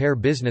ship repair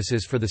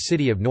businesses for the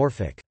city of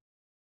Norfolk.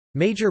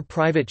 Major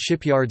private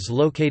shipyards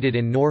located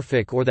in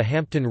Norfolk or the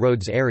Hampton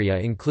Roads area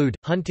include,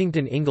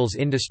 Huntington Ingalls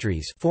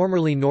Industries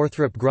formerly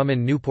Northrop Grumman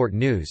Newport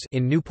News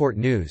in Newport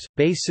News,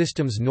 Bay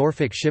Systems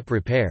Norfolk Ship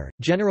Repair,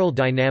 General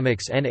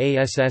Dynamics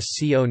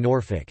NASSCO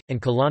Norfolk, and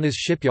Colonial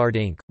Shipyard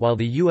Inc., while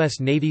the U.S.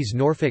 Navy's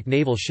Norfolk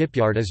Naval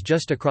Shipyard is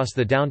just across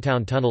the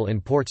downtown tunnel in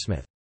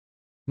Portsmouth.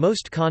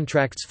 Most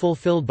contracts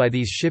fulfilled by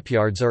these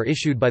shipyards are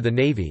issued by the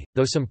Navy,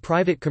 though some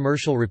private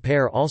commercial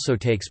repair also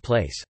takes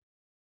place.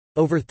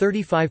 Over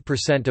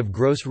 35% of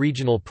gross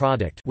regional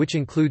product, which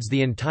includes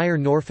the entire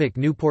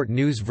Norfolk-Newport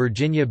News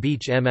Virginia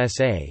Beach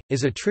MSA,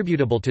 is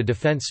attributable to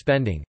defense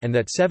spending, and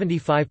that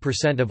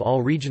 75% of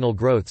all regional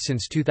growth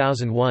since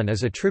 2001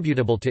 is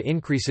attributable to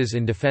increases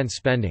in defense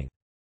spending.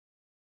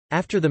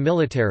 After the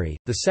military,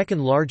 the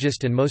second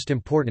largest and most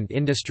important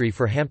industry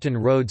for Hampton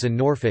Roads and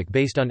Norfolk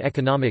based on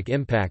economic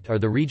impact are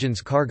the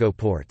region's cargo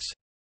ports.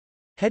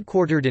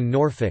 Headquartered in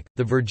Norfolk,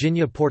 the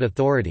Virginia Port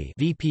Authority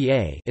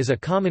 (VPA) is a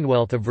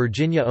Commonwealth of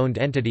Virginia-owned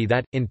entity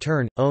that, in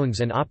turn, owns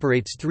and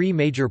operates three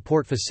major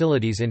port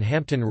facilities in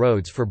Hampton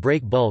Roads for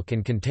break bulk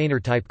and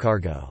container-type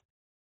cargo.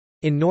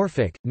 In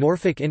Norfolk,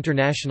 Norfolk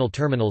International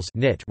Terminals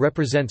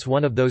represents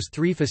one of those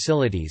three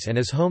facilities and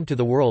is home to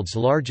the world's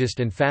largest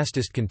and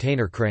fastest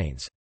container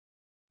cranes.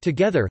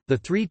 Together, the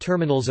three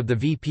terminals of the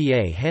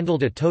VPA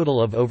handled a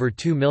total of over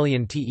 2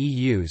 million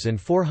TEUs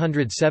and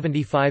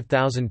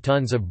 475,000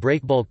 tons of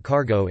breakbulk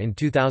cargo in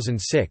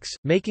 2006,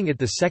 making it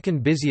the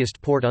second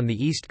busiest port on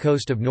the east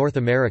coast of North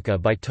America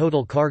by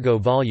total cargo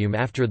volume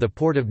after the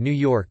Port of New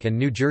York and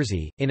New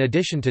Jersey. In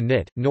addition to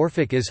NIT,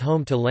 Norfolk is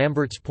home to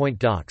Lambert's Point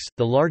Docks,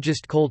 the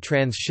largest coal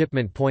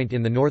transshipment point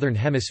in the Northern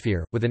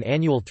Hemisphere, with an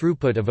annual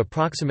throughput of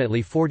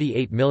approximately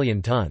 48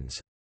 million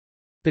tons.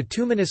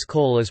 Bituminous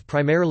coal is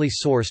primarily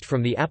sourced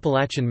from the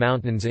Appalachian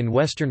Mountains in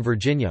western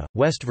Virginia,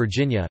 West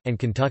Virginia, and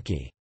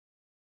Kentucky.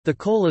 The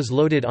coal is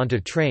loaded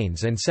onto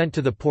trains and sent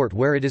to the port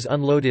where it is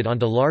unloaded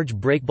onto large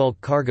breakbulk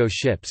cargo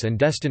ships and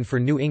destined for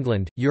New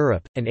England,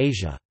 Europe, and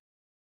Asia.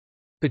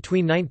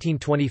 Between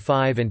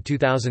 1925 and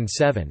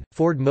 2007,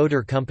 Ford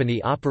Motor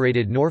Company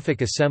operated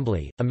Norfolk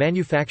Assembly, a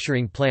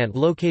manufacturing plant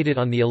located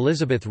on the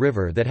Elizabeth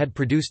River that had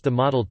produced the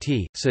Model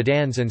T,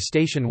 sedans and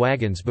station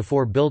wagons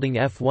before building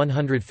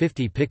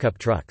F-150 pickup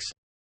trucks.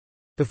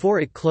 Before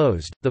it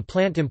closed, the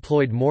plant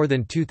employed more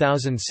than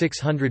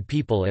 2,600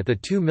 people at the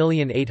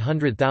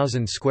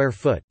 2,800,000 square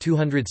foot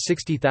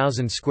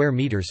 (260,000 square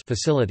meters)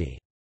 facility.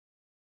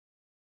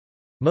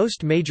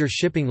 Most major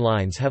shipping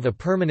lines have a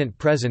permanent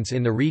presence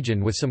in the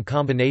region with some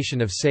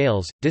combination of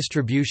sales,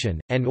 distribution,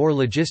 and/or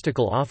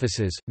logistical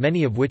offices,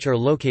 many of which are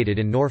located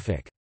in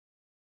Norfolk.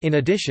 In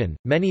addition,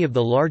 many of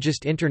the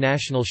largest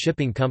international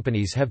shipping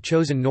companies have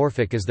chosen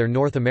Norfolk as their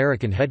North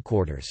American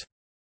headquarters.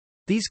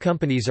 These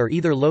companies are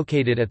either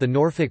located at the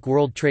Norfolk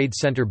World Trade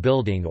Center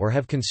building or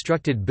have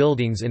constructed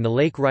buildings in the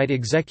Lake Wright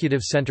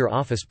Executive Center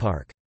Office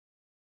Park.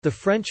 The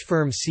French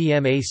firm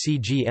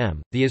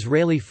CMA-CGM, the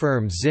Israeli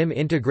firm Zim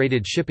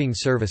Integrated Shipping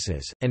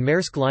Services, and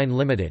Maersk Line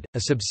Limited,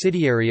 a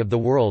subsidiary of the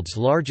world's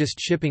largest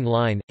shipping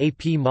line,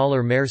 A.P.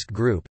 Moller-Maersk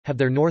Group, have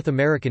their North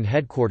American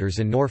headquarters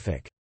in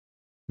Norfolk.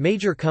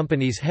 Major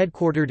companies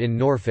headquartered in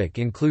Norfolk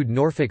include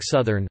Norfolk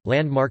Southern,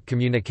 Landmark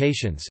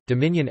Communications,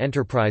 Dominion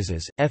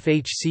Enterprises,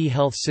 FHC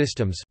Health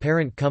Systems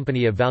parent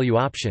company of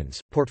Valuoptions,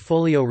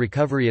 Portfolio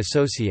Recovery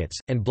Associates,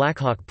 and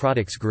Blackhawk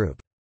Products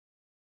Group.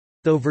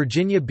 Though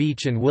Virginia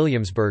Beach and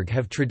Williamsburg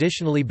have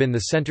traditionally been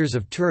the centers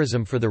of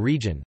tourism for the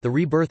region, the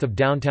rebirth of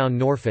downtown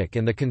Norfolk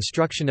and the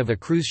construction of a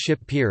cruise ship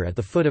pier at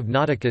the foot of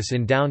Nauticus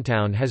in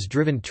downtown has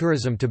driven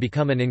tourism to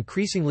become an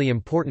increasingly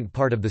important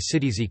part of the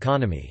city's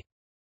economy.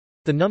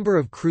 The number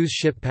of cruise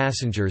ship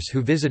passengers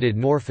who visited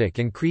Norfolk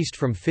increased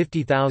from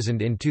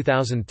 50,000 in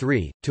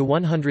 2003, to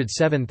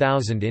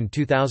 107,000 in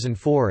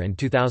 2004 and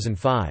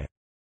 2005.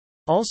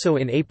 Also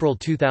in April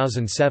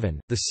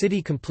 2007, the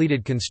city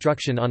completed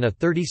construction on a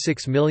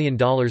 $36 million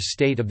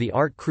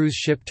state-of-the-art cruise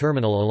ship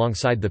terminal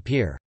alongside the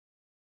pier.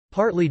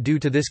 Partly due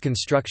to this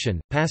construction,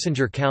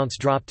 passenger counts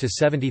dropped to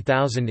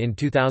 70,000 in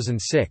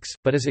 2006,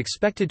 but is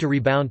expected to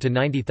rebound to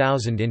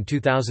 90,000 in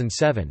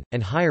 2007,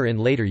 and higher in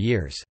later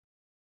years.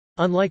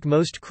 Unlike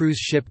most cruise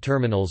ship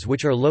terminals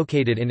which are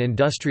located in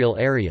industrial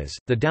areas,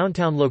 the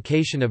downtown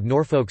location of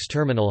Norfolk's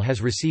terminal has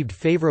received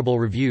favorable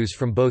reviews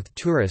from both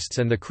tourists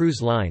and the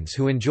cruise lines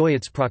who enjoy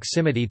its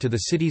proximity to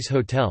the city's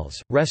hotels,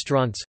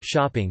 restaurants,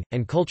 shopping,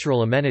 and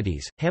cultural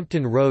amenities.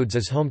 Hampton Roads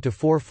is home to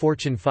 4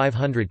 Fortune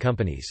 500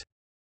 companies.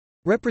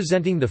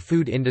 Representing the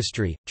food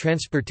industry,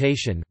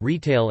 transportation,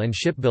 retail and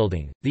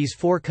shipbuilding, these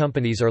 4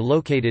 companies are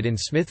located in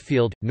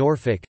Smithfield,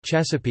 Norfolk,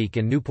 Chesapeake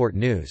and Newport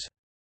News.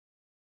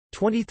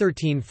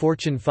 2013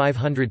 Fortune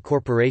 500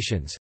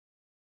 corporations: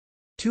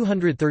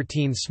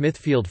 213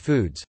 Smithfield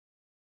Foods,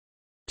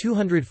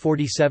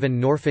 247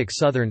 Norfolk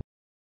Southern,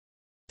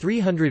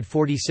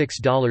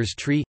 346 Dollar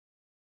Tree,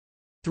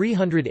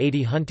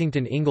 380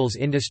 Huntington Ingalls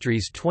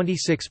Industries.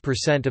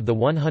 26% of the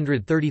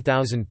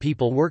 130,000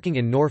 people working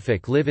in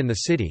Norfolk live in the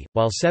city,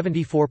 while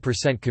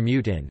 74%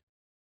 commute in.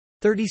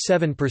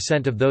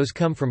 37% of those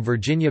come from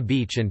Virginia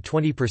Beach and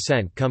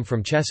 20% come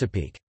from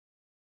Chesapeake.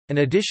 An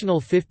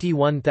additional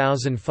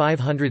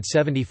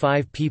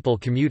 51,575 people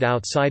commute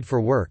outside for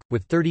work,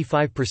 with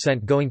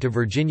 35% going to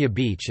Virginia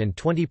Beach and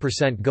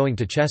 20% going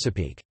to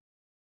Chesapeake.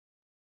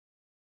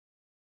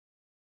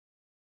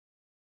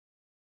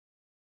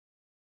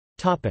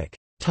 Top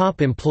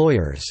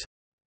employers.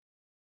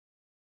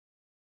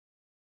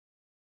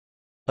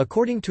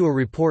 According to a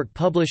report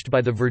published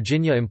by the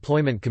Virginia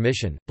Employment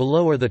Commission,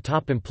 below are the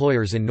top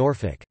employers in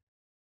Norfolk.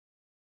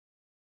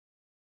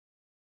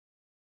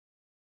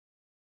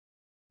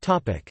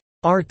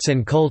 Arts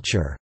and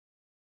culture.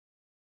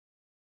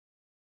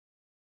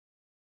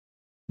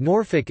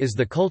 Norfolk is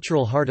the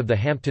cultural heart of the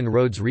Hampton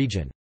Roads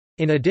region.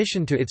 In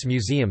addition to its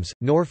museums,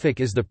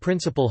 Norfolk is the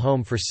principal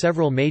home for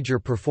several major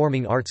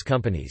performing arts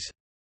companies.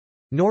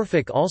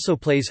 Norfolk also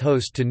plays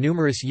host to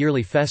numerous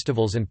yearly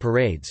festivals and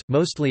parades,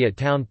 mostly at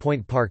Town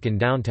Point Park in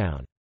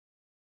downtown.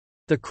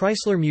 The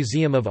Chrysler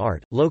Museum of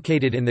Art,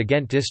 located in the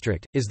Ghent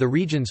district, is the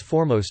region's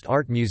foremost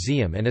art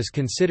museum and is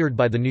considered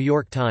by the New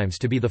York Times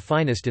to be the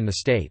finest in the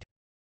state.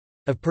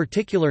 Of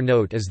particular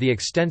note is the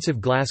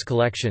extensive glass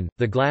collection,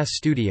 the Glass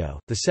Studio,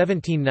 the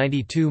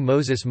 1792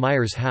 Moses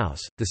Myers House,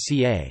 the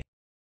ca.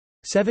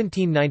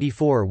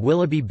 1794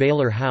 Willoughby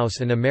Baylor House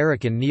and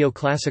American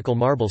neoclassical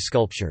marble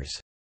sculptures.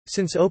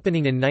 Since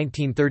opening in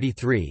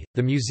 1933,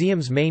 the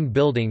museum's main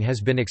building has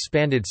been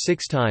expanded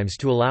 6 times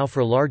to allow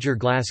for larger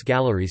glass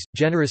galleries,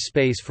 generous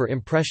space for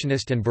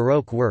Impressionist and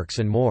Baroque works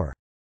and more.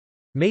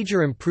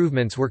 Major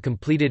improvements were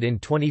completed in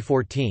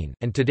 2014,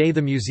 and today the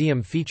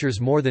museum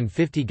features more than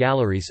 50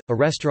 galleries, a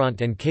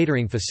restaurant and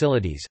catering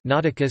facilities.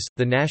 Nauticus,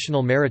 the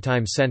National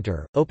Maritime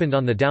Center, opened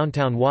on the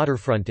downtown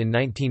waterfront in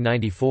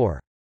 1994.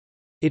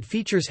 It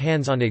features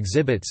hands-on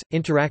exhibits,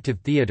 interactive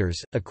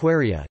theaters,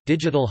 aquaria,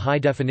 digital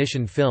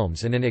high-definition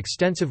films and an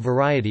extensive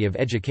variety of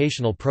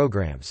educational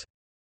programs.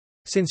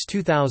 Since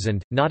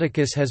 2000,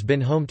 Nauticus has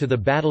been home to the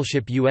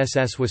battleship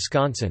USS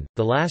Wisconsin,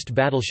 the last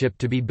battleship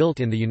to be built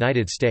in the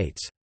United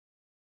States.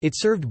 It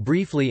served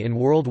briefly in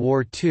World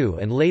War II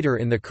and later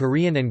in the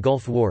Korean and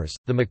Gulf Wars.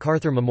 The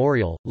MacArthur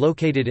Memorial,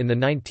 located in the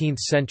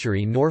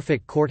 19th-century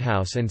Norfolk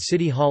Courthouse and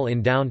City Hall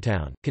in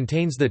downtown,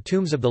 contains the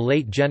tombs of the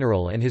late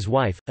general and his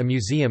wife, a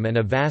museum and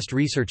a vast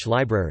research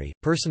library,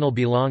 personal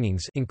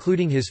belongings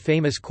including his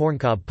famous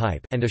corncob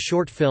pipe, and a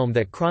short film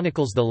that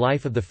chronicles the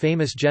life of the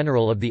famous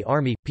general of the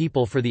Army.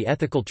 People for the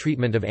Ethical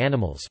Treatment of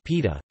Animals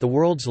 (PETA), the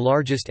world's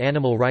largest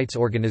animal rights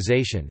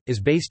organization,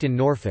 is based in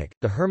Norfolk.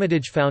 The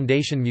Hermitage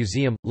Foundation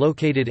Museum,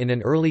 located in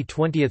an early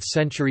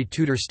 20th-century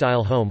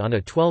Tudor-style home on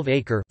a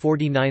 12-acre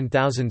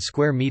 (49,000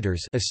 square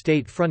meters)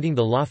 estate fronting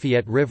the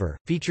Lafayette River,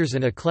 features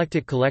an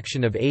eclectic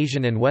collection of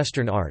Asian and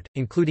Western art,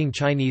 including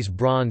Chinese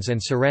bronze and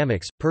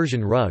ceramics,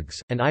 Persian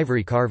rugs, and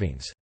ivory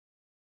carvings.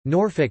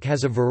 Norfolk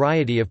has a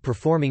variety of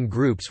performing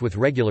groups with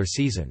regular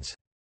seasons.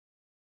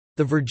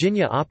 The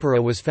Virginia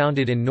Opera was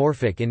founded in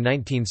Norfolk in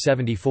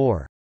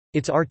 1974.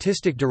 Its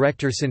artistic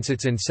director since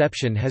its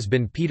inception has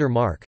been Peter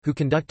Mark, who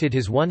conducted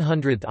his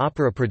 100th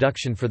opera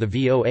production for the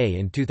VOA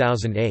in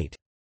 2008.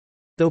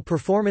 Though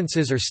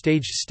performances are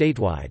staged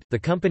statewide, the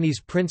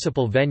company's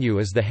principal venue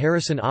is the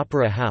Harrison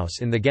Opera House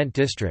in the Ghent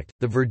district.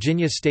 The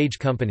Virginia Stage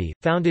Company,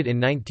 founded in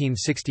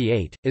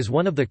 1968, is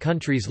one of the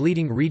country's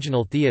leading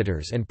regional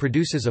theaters and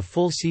produces a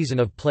full season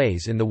of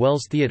plays in the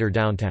Wells Theater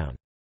downtown.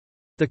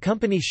 The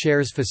company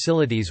shares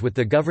facilities with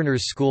the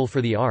Governor's School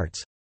for the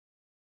Arts.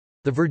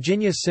 The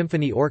Virginia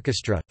Symphony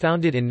Orchestra,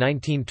 founded in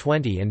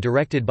 1920 and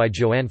directed by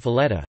Joanne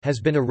Falletta, has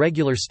been a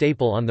regular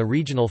staple on the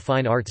regional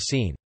fine arts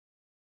scene.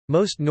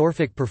 Most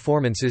Norfolk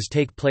performances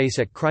take place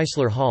at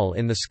Chrysler Hall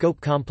in the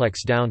Scope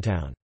Complex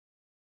downtown.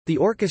 The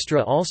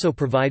orchestra also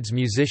provides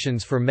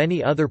musicians for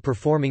many other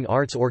performing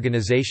arts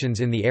organizations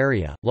in the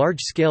area.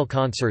 Large-scale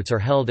concerts are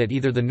held at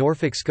either the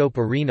Norfolk Scope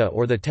Arena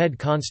or the Ted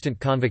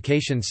Constant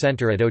Convocation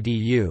Center at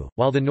ODU,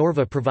 while the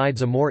Norva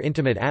provides a more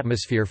intimate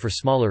atmosphere for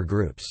smaller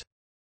groups.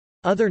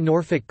 Other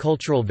Norfolk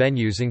cultural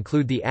venues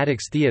include the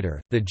Attucks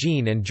Theatre, the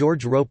Jean and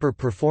George Roper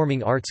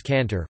Performing Arts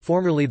Cantor,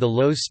 formerly the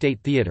Lowe's State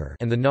Theatre,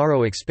 and the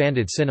Narrow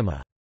Expanded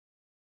Cinema.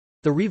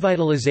 The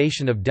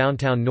revitalization of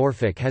downtown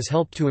Norfolk has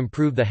helped to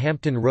improve the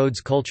Hampton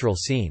Roads cultural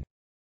scene.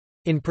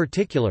 In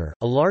particular,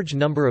 a large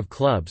number of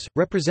clubs,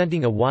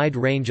 representing a wide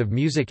range of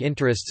music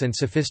interests and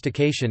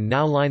sophistication,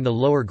 now line the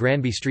lower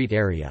Granby Street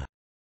area.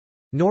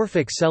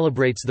 Norfolk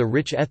celebrates the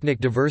rich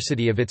ethnic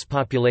diversity of its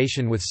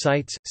population with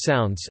sights,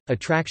 sounds,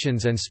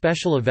 attractions and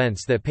special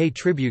events that pay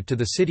tribute to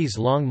the city's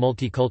long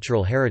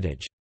multicultural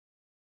heritage.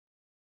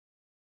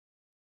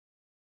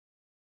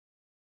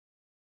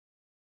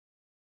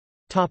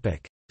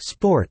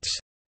 Sports.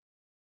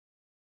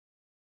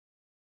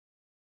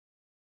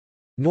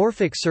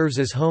 Norfolk serves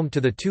as home to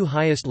the 2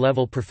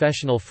 highest-level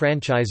professional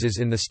franchises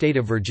in the state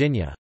of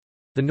Virginia.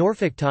 The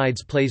Norfolk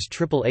Tides plays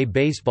Triple-A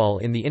baseball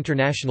in the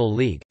International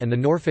League, and the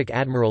Norfolk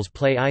Admirals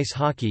play ice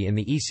hockey in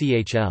the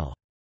ECHL.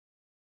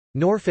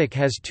 Norfolk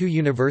has 2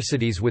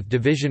 universities with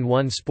Division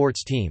I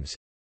sports teams.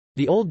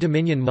 The Old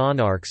Dominion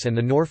Monarchs and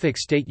the Norfolk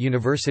State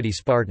University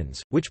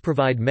Spartans, which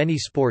provide many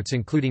sports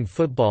including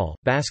football,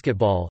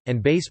 basketball,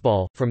 and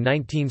baseball. From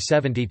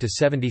 1970 to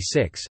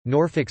 76,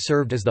 Norfolk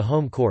served as the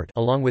home court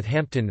along with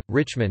Hampton,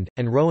 Richmond,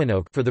 and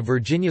Roanoke for the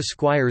Virginia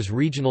Squires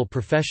regional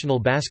professional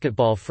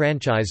basketball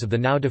franchise of the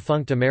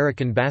now-defunct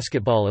American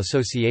Basketball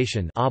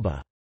Association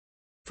 (ABA).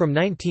 From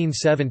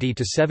 1970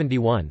 to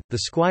 71, the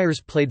Squires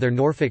played their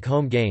Norfolk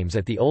home games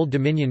at the Old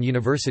Dominion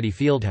University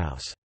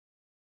Fieldhouse.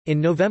 In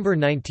November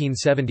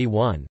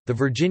 1971, the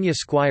Virginia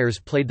Squires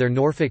played their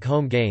Norfolk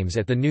home games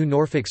at the new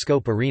Norfolk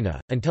Scope Arena,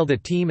 until the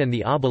team and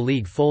the ABA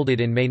League folded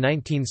in May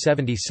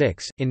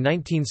 1976. In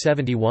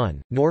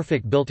 1971,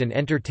 Norfolk built an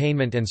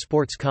entertainment and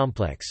sports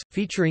complex,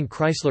 featuring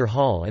Chrysler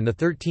Hall and the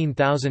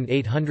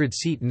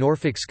 13,800-seat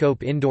Norfolk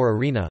Scope Indoor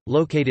Arena,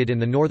 located in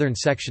the northern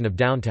section of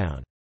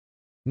downtown.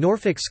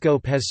 Norfolk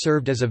Scope has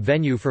served as a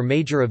venue for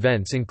major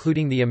events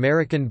including the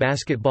American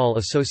Basketball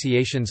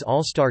Association's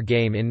All-Star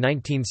Game in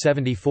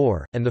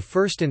 1974, and the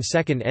first and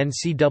second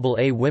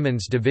NCAA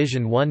Women's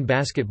Division I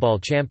basketball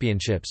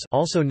championships,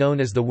 also known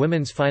as the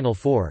Women's Final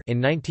Four,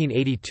 in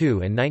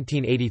 1982 and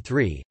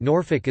 1983.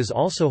 Norfolk is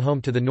also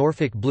home to the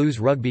Norfolk Blues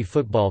Rugby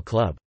Football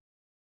Club.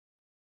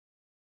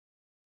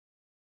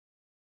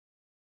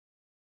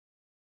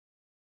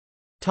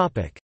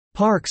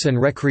 Parks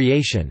and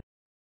recreation.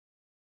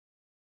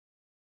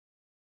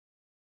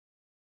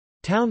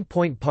 Town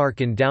Point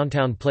Park in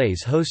downtown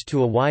plays host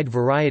to a wide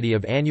variety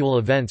of annual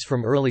events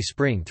from early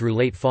spring through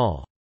late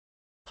fall.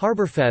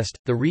 Harborfest,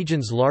 the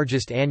region's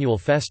largest annual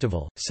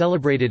festival,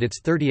 celebrated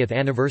its 30th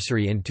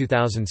anniversary in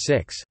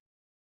 2006.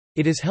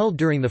 It is held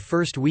during the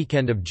first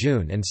weekend of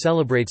June and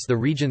celebrates the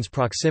region's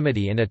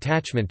proximity and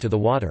attachment to the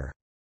water.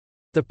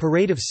 The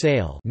Parade of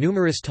Sail,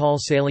 numerous tall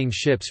sailing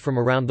ships from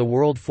around the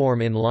world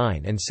form in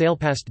line and sail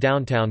past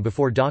downtown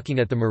before docking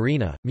at the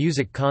marina.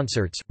 Music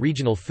concerts,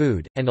 regional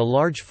food, and a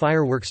large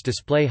fireworks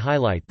display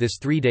highlight this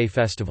three-day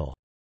festival.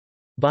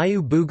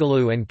 Bayou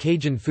Boogaloo and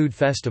Cajun Food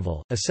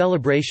Festival, a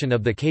celebration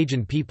of the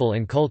Cajun people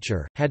and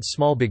culture, had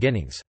small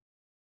beginnings.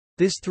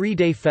 This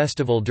three-day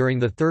festival during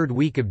the third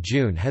week of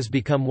June has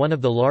become one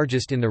of the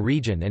largest in the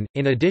region and,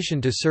 in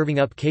addition to serving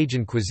up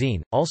Cajun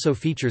cuisine, also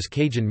features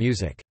Cajun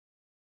music.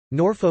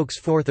 Norfolk's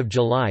 4th of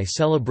July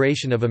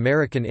celebration of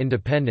American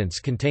independence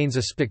contains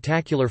a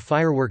spectacular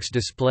fireworks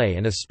display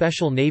and a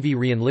special Navy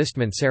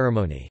re-enlistment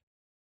ceremony.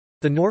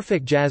 The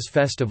Norfolk Jazz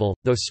Festival,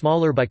 though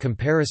smaller by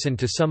comparison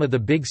to some of the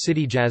big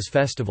city jazz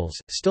festivals,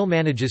 still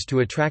manages to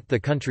attract the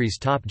country's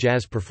top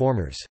jazz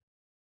performers.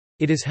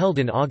 It is held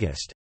in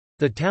August.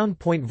 The Town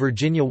Point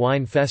Virginia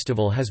Wine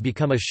Festival has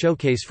become a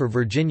showcase for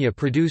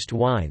Virginia-produced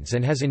wines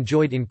and has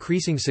enjoyed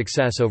increasing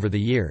success over the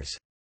years.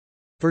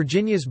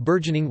 Virginia's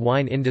burgeoning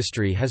wine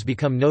industry has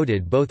become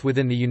noted both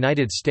within the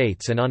United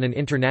States and on an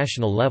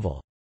international level.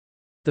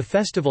 The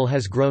festival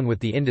has grown with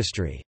the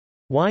industry.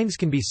 Wines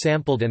can be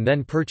sampled and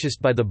then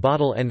purchased by the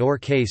bottle and/or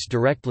case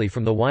directly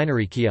from the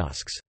winery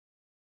kiosks.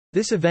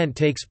 This event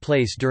takes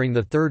place during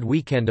the third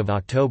weekend of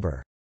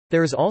October.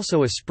 There is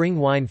also a spring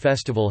wine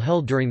festival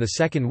held during the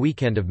second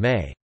weekend of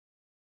May.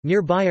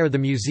 Nearby are the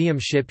museum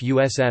ship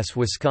USS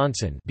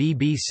Wisconsin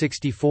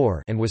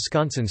BB-64 and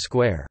Wisconsin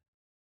Square.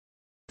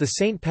 The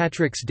St.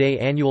 Patrick's Day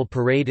annual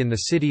parade in the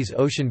city's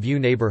Ocean View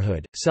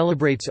neighborhood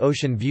celebrates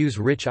Ocean View's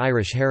rich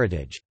Irish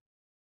heritage.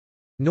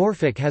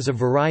 Norfolk has a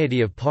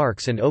variety of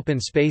parks and open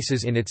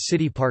spaces in its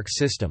city park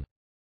system.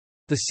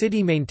 The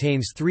city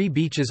maintains 3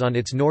 beaches on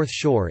its north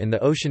shore in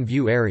the Ocean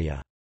View area.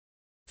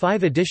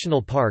 5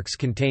 additional parks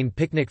contain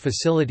picnic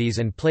facilities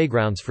and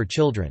playgrounds for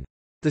children.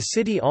 The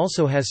city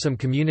also has some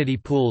community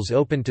pools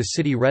open to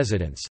city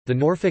residents. The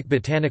Norfolk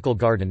Botanical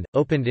Garden,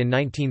 opened in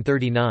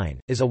 1939,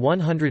 is a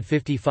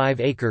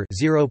 155-acre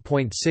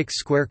 (0.6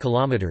 square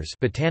kilometers)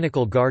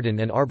 botanical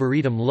garden and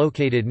arboretum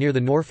located near the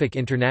Norfolk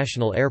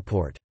International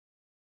Airport.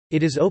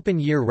 It is open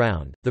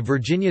year-round. The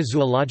Virginia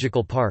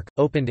Zoological Park,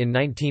 opened in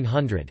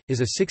 1900, is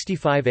a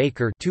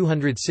 65-acre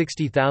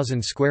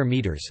 (260,000 square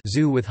meters)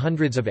 zoo with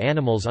hundreds of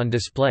animals on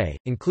display,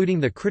 including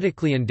the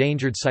critically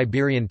endangered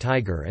Siberian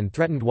tiger and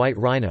threatened white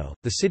rhino.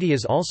 The city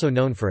is also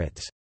known for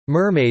its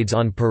Mermaids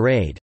on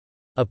Parade,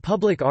 a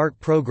public art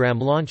program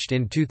launched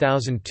in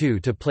 2002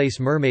 to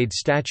place mermaid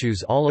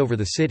statues all over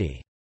the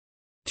city.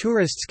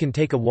 Tourists can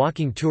take a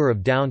walking tour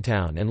of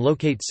downtown and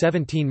locate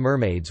 17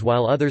 mermaids,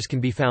 while others can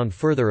be found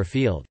further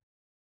afield.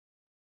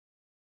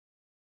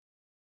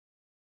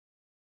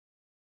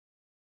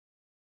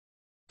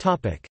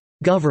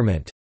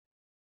 Government.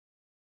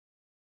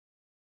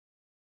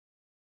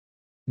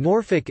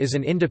 Norfolk is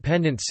an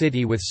independent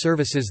city with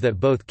services that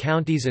both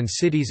counties and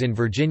cities in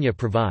Virginia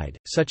provide,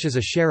 such as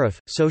a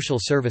sheriff, social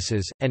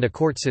services, and a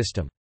court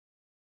system.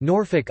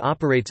 Norfolk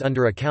operates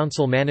under a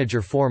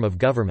council-manager form of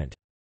government.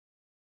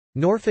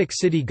 Norfolk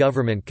city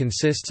government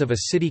consists of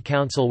a city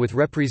council with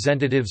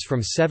representatives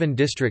from 7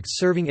 districts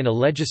serving in a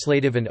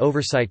legislative and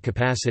oversight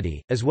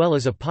capacity, as well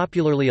as a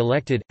popularly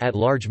elected,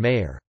 at-large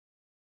mayor.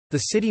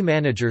 The city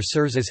manager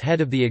serves as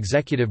head of the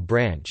executive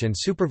branch and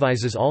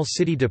supervises all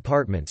city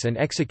departments and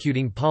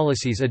executing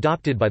policies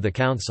adopted by the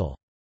council.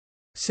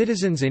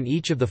 Citizens in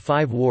each of the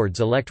 5 wards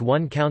elect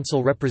 1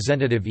 council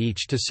representative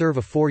each to serve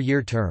a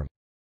 4-year term.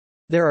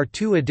 There are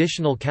 2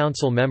 additional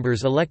council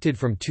members elected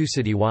from 2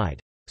 citywide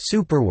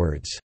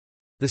superwards.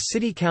 The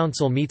City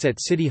Council meets at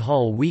City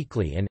Hall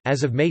weekly and,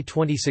 as of May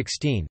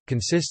 2016,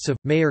 consists of,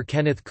 Mayor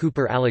Kenneth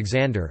Cooper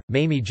Alexander,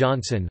 Mamie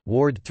Johnson,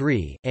 Ward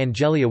 3,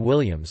 Angelia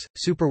Williams,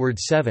 Superward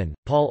 7,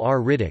 Paul R.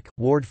 Riddick,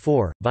 Ward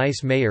 4,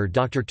 Vice Mayor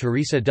Dr.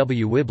 Teresa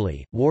W.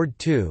 Whibley, Ward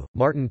 2,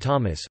 Martin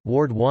Thomas,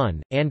 Ward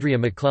 1, Andrea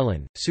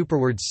McClellan,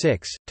 Superward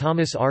 6,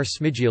 Thomas R.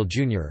 Smidgiel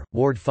Jr.,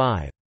 Ward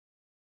 5.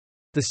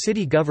 The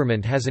city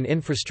government has an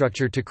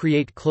infrastructure to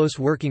create close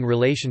working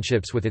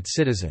relationships with its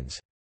citizens.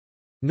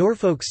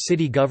 Norfolk's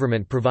city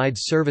government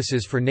provides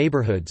services for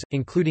neighborhoods,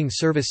 including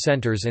service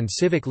centers and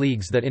civic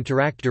leagues that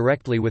interact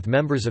directly with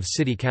members of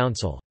city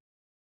council.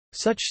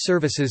 Such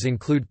services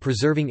include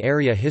preserving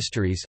area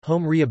histories,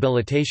 home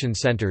rehabilitation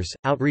centers,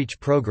 outreach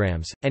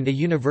programs, and a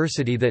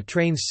university that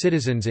trains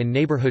citizens in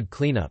neighborhood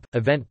cleanup,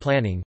 event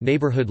planning,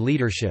 neighborhood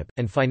leadership,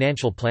 and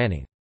financial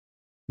planning.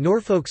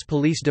 Norfolk's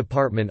police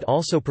department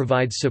also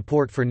provides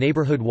support for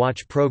neighborhood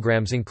watch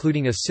programs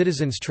including a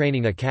citizens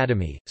training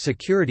academy,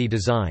 security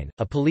design,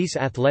 a police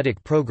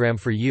athletic program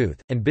for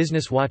youth, and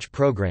business watch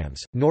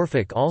programs.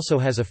 Norfolk also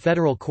has a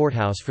federal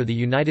courthouse for the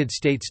United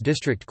States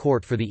District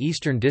Court for the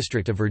Eastern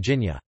District of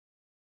Virginia.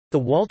 The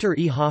Walter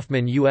E.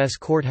 Hoffman U.S.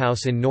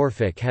 Courthouse in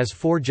Norfolk has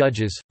 4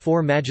 judges,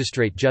 4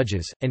 magistrate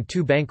judges, and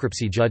 2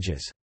 bankruptcy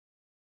judges.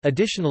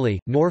 Additionally,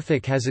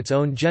 Norfolk has its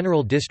own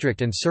general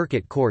district and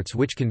circuit courts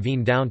which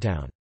convene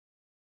downtown.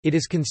 It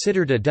is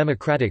considered a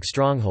Democratic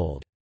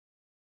stronghold.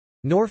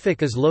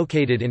 Norfolk is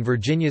located in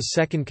Virginia's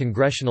 2nd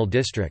Congressional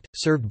District,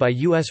 served by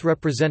U.S.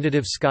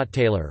 Representative Scott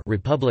Taylor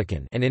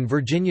Republican, and in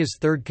Virginia's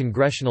 3rd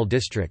Congressional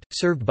District,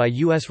 served by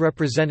U.S.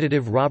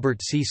 Representative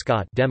Robert C.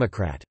 Scott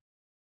Democrat.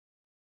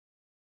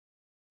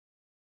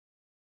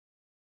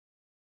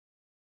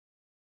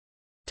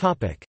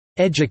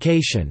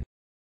 Education.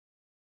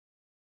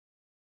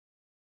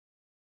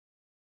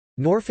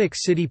 Norfolk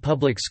City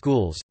Public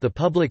Schools, the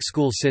public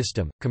school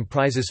system,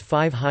 comprises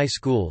 5 high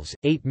schools,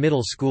 8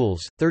 middle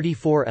schools,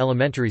 34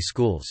 elementary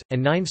schools,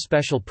 and 9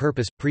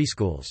 special-purpose,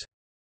 preschools.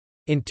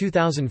 In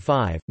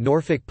 2005,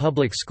 Norfolk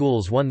Public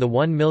Schools won the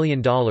 $1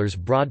 million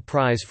Broad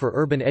Prize for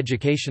Urban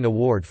Education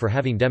Award for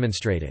having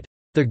demonstrated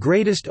the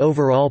greatest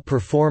overall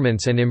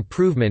performance and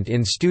improvement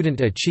in student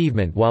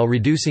achievement while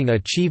reducing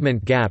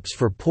achievement gaps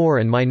for poor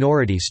and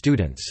minority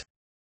students.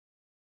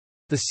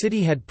 The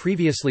city had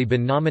previously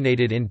been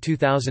nominated in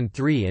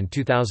 2003 and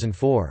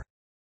 2004.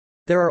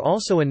 There are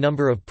also a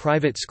number of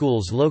private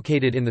schools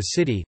located in the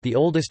city, the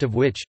oldest of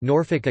which,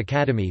 Norfolk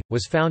Academy,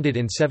 was founded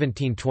in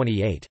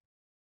 1728.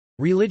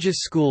 Religious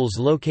schools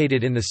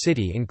located in the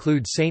city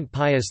include St.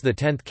 Pius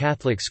X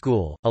Catholic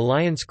School,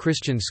 Alliance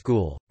Christian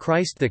School,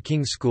 Christ the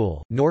King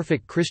School,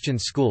 Norfolk Christian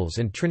Schools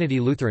and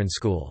Trinity Lutheran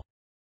School.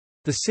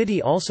 The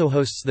city also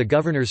hosts the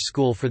Governor's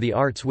School for the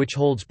Arts which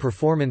holds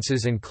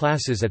performances and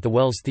classes at the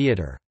Wells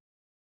Theatre.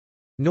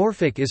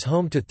 Norfolk is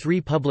home to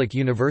 3 public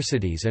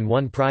universities and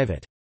 1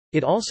 private.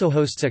 It also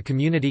hosts a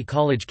community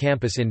college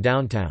campus in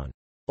downtown.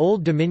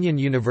 Old Dominion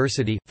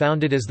University,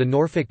 founded as the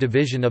Norfolk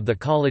Division of the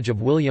College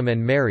of William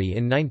and Mary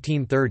in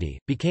 1930,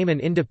 became an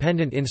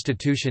independent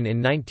institution in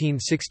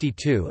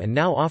 1962 and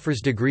now offers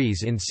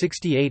degrees in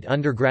 68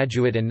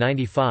 undergraduate and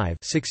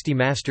 60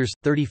 master's,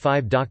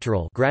 35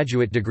 doctoral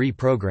graduate degree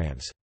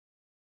programs.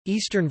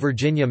 Eastern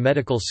Virginia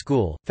Medical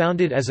School,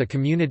 founded as a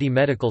community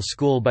medical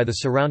school by the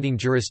surrounding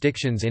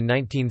jurisdictions in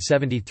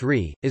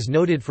 1973, is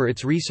noted for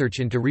its research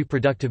into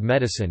reproductive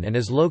medicine and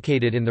is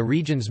located in the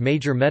region's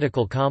major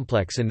medical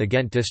complex in the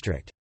Ghent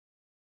district.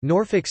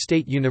 Norfolk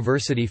State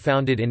University,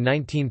 founded in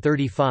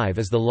 1935,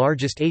 is the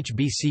largest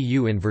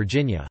HBCU in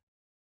Virginia.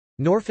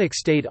 Norfolk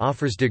State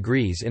offers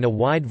degrees in a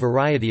wide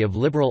variety of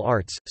liberal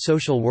arts,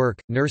 social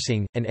work,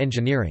 nursing, and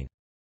engineering.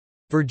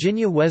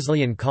 Virginia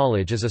Wesleyan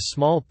College is a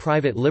small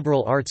private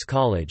liberal arts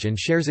college and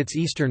shares its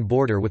eastern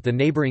border with the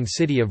neighboring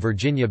city of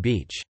Virginia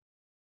Beach.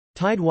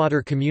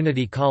 Tidewater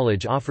Community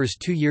College offers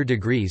 2-year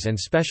degrees and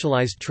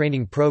specialized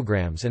training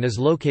programs and is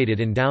located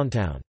in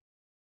downtown.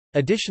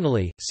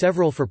 Additionally,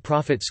 several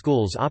for-profit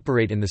schools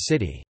operate in the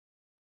city.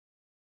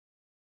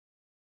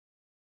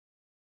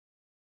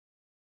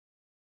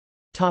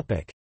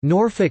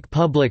 Norfolk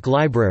Public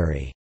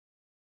Library.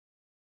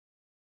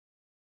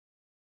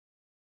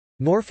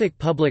 Norfolk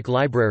Public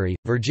Library,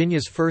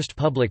 Virginia's first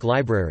public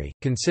library,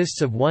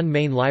 consists of 1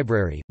 main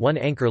library, 1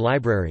 anchor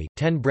library,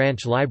 10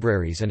 branch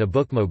libraries and a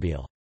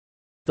bookmobile.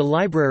 The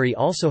library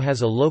also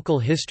has a local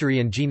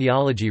history and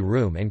genealogy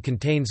room and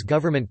contains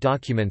government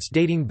documents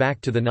dating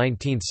back to the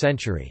 19th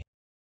century.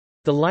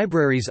 The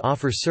libraries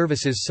offer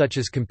services such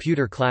as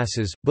computer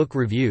classes, book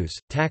reviews,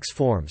 tax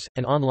forms,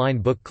 and online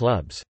book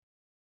clubs.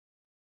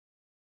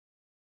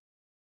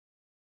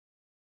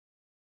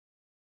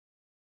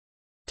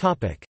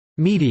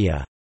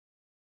 Media.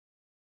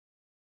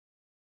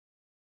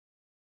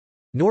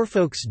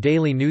 Norfolk's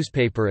daily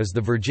newspaper is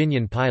the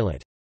Virginian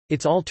Pilot.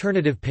 Its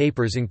alternative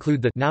papers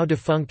include the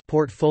now-defunct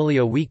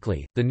Portfolio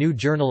Weekly, the New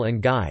Journal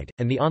and Guide,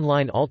 and the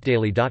online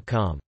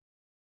altdaily.com.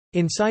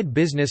 Inside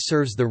Business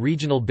serves the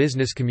regional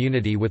business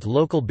community with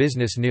local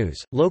business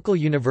news. Local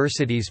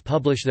universities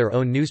publish their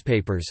own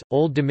newspapers: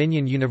 Old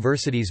Dominion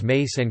University's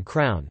Mace and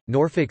Crown,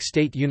 Norfolk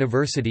State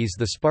University's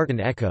The Spartan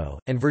Echo,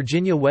 and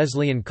Virginia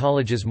Wesleyan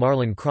College's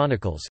Marlin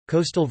Chronicles.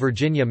 Coastal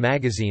Virginia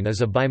Magazine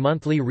is a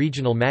bi-monthly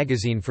regional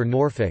magazine for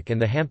Norfolk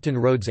and the Hampton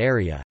Roads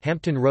area.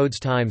 Hampton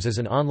Roads Times is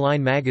an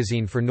online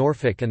magazine for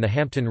Norfolk and the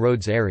Hampton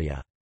Roads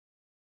area.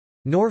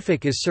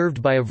 Norfolk is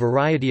served by a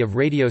variety of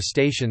radio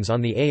stations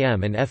on the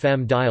AM and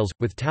FM dials,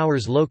 with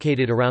towers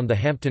located around the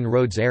Hampton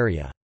Roads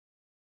area.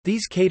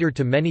 These cater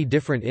to many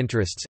different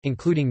interests,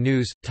 including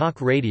news,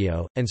 talk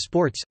radio, and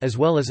sports, as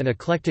well as an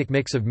eclectic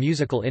mix of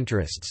musical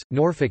interests.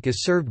 Norfolk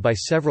is served by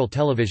several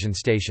television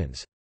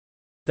stations.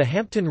 The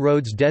Hampton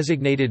Roads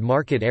Designated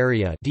Market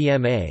Area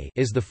 (DMA)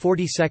 is the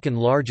 42nd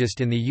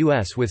largest in the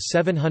U.S. with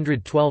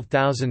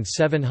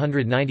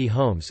 712,790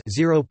 homes,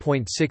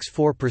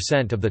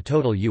 0.64% of the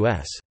total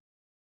U.S.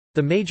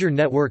 The major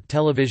network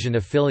television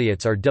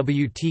affiliates are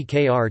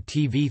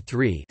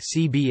WTKR-TV3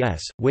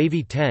 (CBS),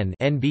 Wavy 10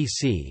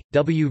 (NBC),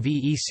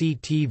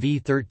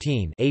 WVEC-TV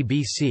 13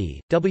 (ABC),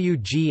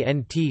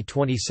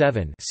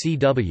 WGNT-27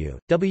 (CW),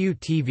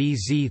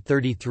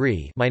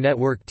 WTVZ-33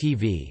 MyNetwork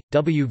TV,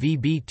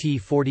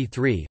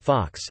 WVBT-43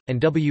 (Fox),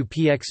 and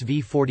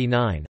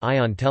WPXV-49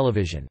 (Ion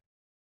Television).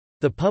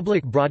 The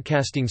public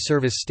broadcasting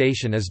service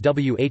station is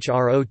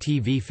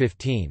WHRO-TV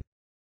 15.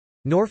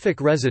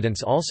 Norfolk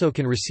residents also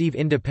can receive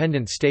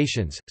independent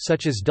stations,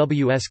 such as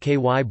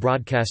WSKY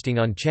broadcasting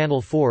on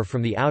Channel 4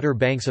 from the Outer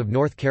Banks of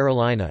North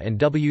Carolina and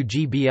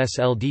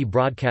WGBS-LD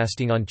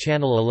broadcasting on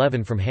Channel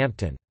 11 from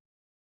Hampton.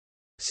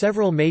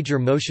 Several major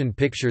motion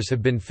pictures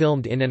have been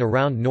filmed in and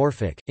around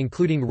Norfolk,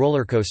 including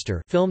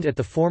Rollercoaster filmed at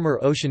the former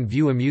Ocean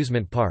View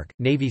Amusement Park,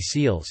 Navy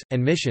SEALs,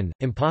 and Mission: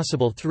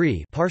 Impossible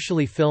 3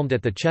 partially filmed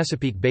at the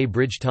Chesapeake Bay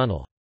Bridge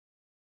Tunnel.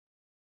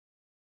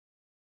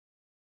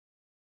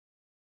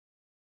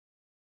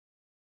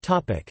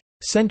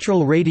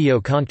 Central Radio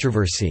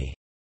controversy.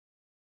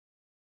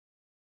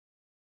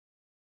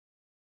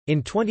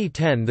 In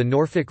 2010, the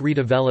Norfolk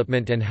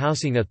Redevelopment and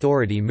Housing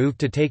Authority moved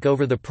to take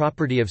over the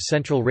property of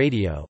Central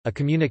Radio, a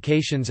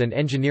communications and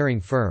engineering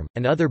firm,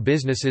 and other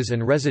businesses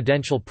and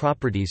residential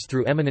properties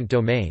through eminent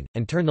domain,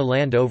 and turn the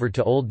land over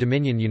to Old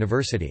Dominion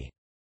University.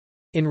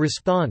 In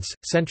response,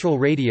 Central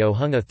Radio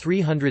hung a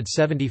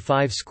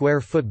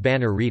 375-square-foot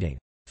banner reading,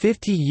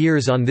 50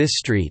 years on this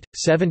street,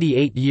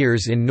 78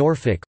 years in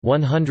Norfolk,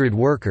 100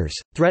 workers,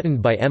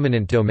 threatened by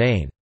eminent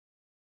domain.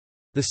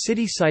 The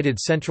city cited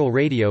Central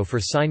Radio for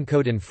sign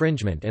code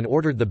infringement and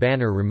ordered the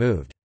banner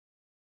removed.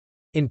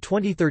 In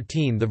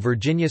 2013, the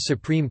Virginia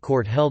Supreme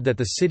Court held that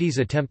the city's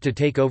attempt to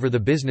take over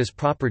the business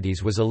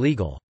properties was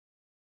illegal.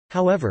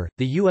 However,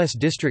 the U.S.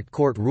 District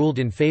Court ruled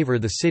in favor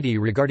of the city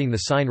regarding the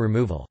sign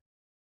removal.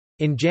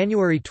 In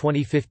January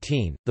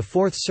 2015, the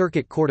Fourth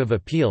Circuit Court of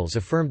Appeals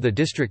affirmed the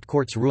district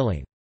court's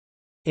ruling.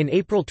 In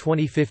April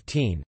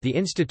 2015, the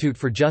Institute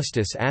for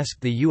Justice asked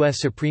the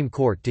U.S. Supreme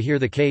Court to hear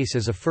the case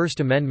as a First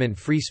Amendment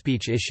free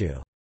speech issue.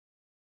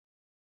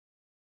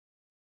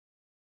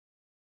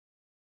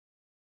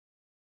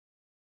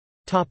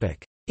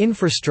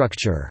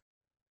 Infrastructure.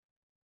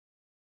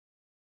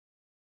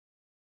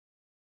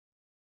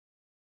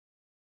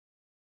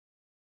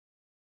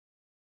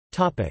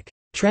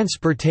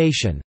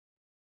 Transportation.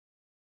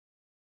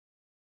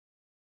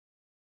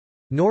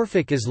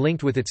 Norfolk is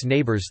linked with its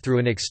neighbors through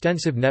an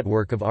extensive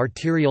network of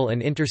arterial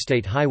and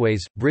interstate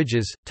highways,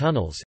 bridges,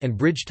 tunnels, and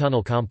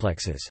bridge-tunnel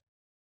complexes.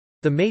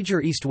 The major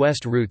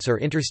east-west routes are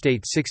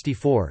Interstate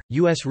 64,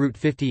 U.S. Route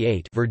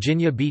 58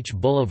 Virginia Beach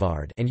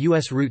Boulevard, and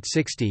U.S. Route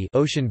 60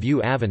 Ocean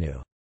View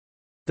Avenue.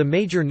 The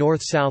major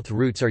north-south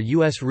routes are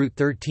U.S. Route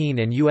 13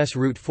 and U.S.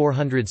 Route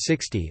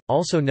 460,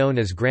 also known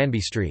as Granby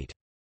Street.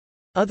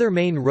 Other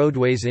main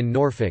roadways in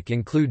Norfolk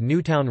include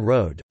Newtown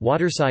Road,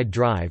 Waterside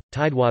Drive,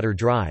 Tidewater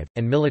Drive,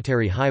 and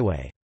Military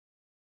Highway.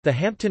 The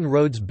Hampton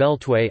Roads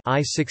Beltway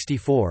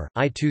I-64,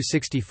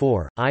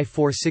 I-264,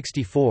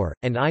 I-464,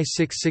 and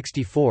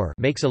I-664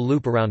 makes a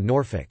loop around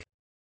Norfolk.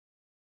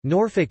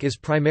 Norfolk is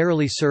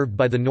primarily served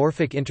by the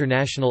Norfolk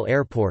International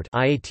Airport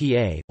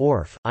IATA,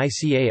 ORF,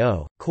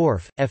 ICAO,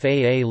 CORF,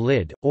 FAA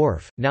LID,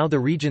 ORF, now the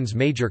region's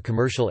major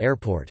commercial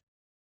airport.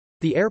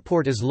 The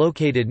airport is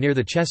located near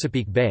the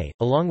Chesapeake Bay,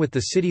 along with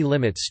the city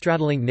limits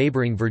straddling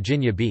neighboring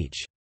Virginia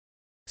Beach.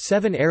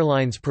 7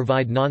 airlines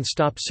provide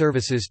non-stop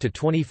services to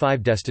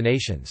 25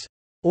 destinations.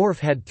 ORF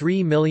had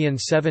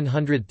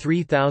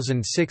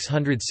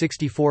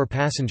 3,703,664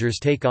 passengers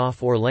take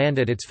off or land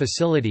at its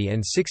facility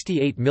and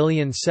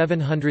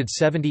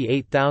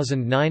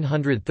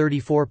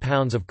 68,778,934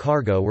 pounds of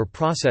cargo were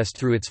processed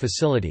through its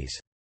facilities.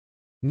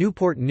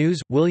 Newport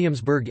News –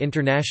 Williamsburg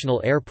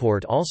International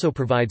Airport also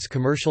provides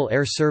commercial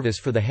air service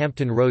for the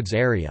Hampton Roads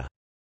area.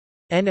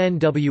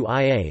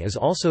 NNWIA is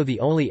also the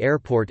only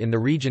airport in the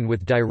region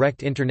with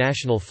direct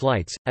international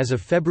flights, as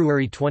of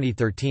February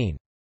 2013.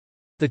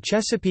 The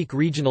Chesapeake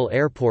Regional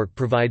Airport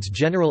provides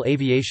general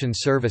aviation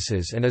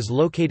services and is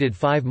located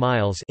 5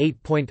 miles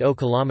 (8.0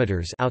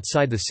 kilometers)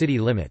 outside the city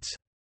limits.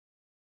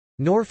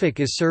 Norfolk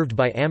is served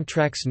by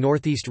Amtrak's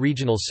Northeast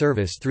Regional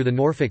Service through the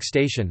Norfolk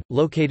Station,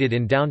 located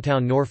in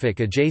downtown Norfolk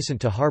adjacent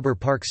to Harbor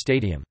Park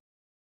Stadium.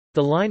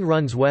 The line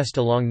runs west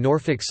along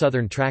Norfolk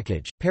Southern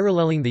Trackage,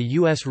 paralleling the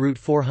U.S. Route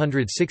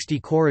 460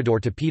 corridor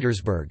to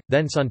Petersburg,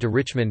 thence on to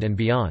Richmond and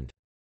beyond.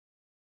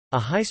 A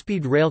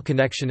high-speed rail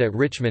connection at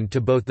Richmond to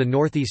both the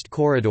Northeast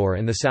Corridor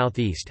and the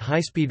Southeast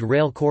High-Speed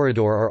Rail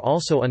Corridor are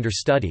also under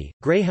study.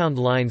 Greyhound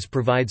Lines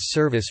provides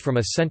service from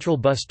a central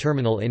bus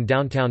terminal in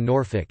downtown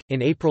Norfolk.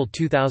 In April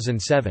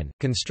 2007,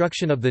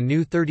 construction of the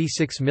new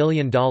 $36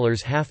 million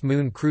Half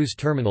Moon Cruise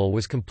Terminal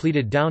was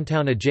completed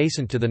downtown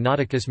adjacent to the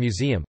Nauticus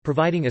Museum,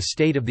 providing a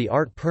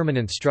state-of-the-art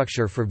permanent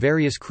structure for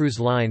various cruise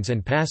lines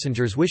and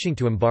passengers wishing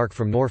to embark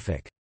from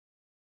Norfolk.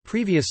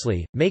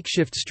 Previously,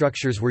 makeshift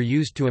structures were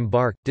used to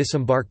embark,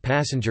 disembark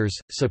passengers,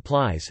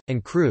 supplies,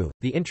 and crew.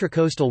 The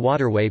Intracoastal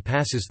Waterway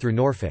passes through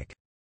Norfolk.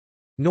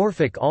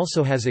 Norfolk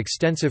also has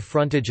extensive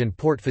frontage and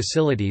port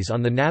facilities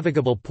on the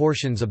navigable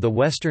portions of the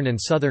western and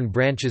southern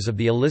branches of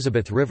the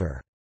Elizabeth River.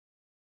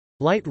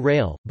 Light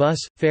rail, bus,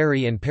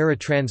 ferry and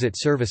paratransit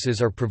services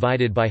are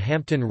provided by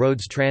Hampton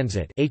Roads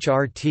Transit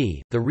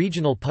 (HRT), the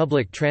regional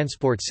public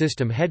transport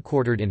system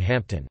headquartered in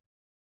Hampton.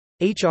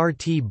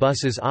 HRT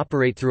buses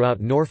operate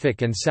throughout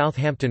Norfolk and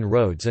Southampton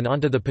roads and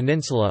onto the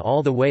peninsula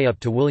all the way up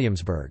to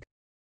Williamsburg.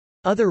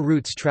 Other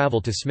routes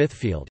travel to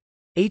Smithfield.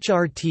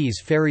 HRT's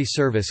ferry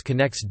service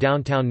connects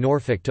downtown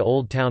Norfolk to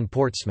Old Town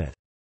Portsmouth.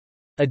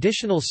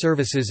 Additional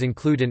services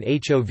include an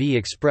HOV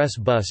express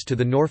bus to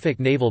the Norfolk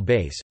Naval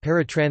Base,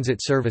 paratransit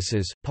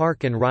services,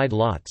 park and ride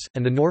lots,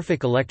 and the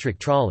Norfolk Electric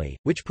Trolley,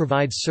 which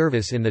provides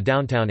service in the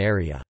downtown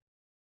area.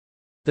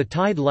 The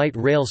Tide Light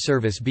Rail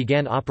service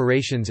began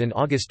operations in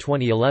August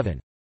 2011.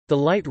 The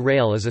light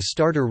rail is a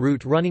starter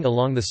route running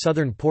along the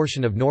southern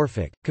portion of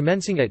Norfolk,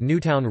 commencing at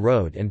Newtown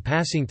Road and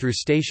passing through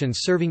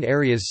stations serving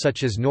areas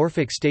such as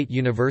Norfolk State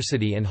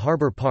University and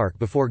Harbour Park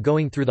before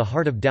going through the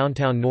heart of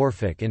downtown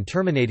Norfolk and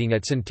terminating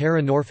at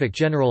Centera Norfolk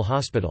General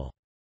Hospital.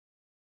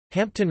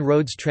 Hampton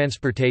Roads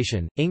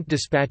Transportation, Inc.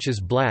 dispatches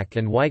black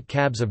and white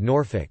cabs of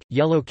Norfolk,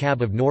 yellow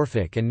cab of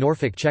Norfolk and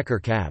Norfolk Checker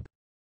cab.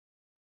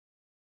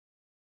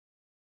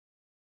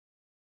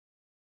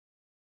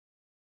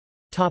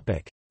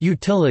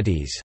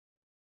 Utilities.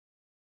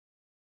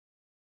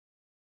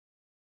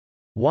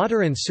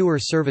 Water and sewer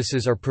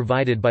services are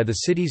provided by the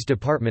city's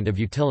Department of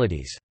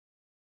Utilities.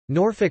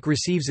 Norfolk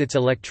receives its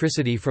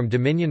electricity from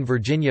Dominion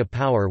Virginia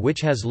Power,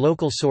 which has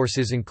local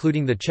sources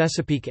including the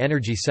Chesapeake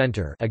Energy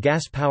Center, a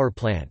gas power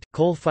plant,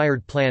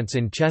 coal-fired plants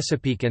in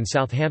Chesapeake and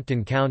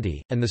Southampton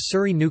County, and the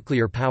Surrey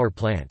Nuclear Power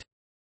Plant.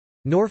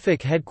 Norfolk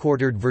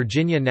headquartered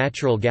Virginia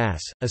Natural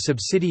Gas, a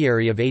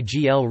subsidiary of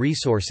AGL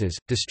Resources,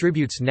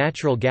 distributes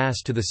natural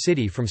gas to the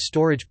city from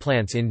storage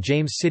plants in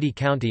James City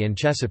County and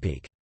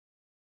Chesapeake.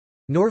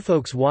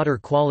 Norfolk's water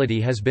quality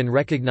has been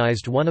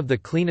recognized one of the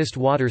cleanest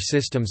water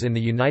systems in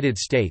the United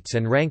States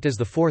and ranked as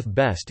the fourth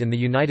best in the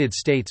United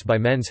States by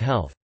Men's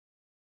Health.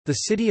 The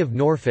city of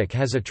Norfolk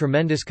has a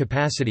tremendous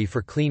capacity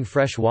for clean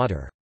fresh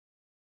water.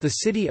 The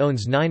city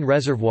owns 9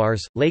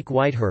 reservoirs: Lake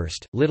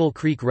Whitehurst, Little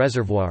Creek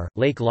Reservoir,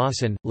 Lake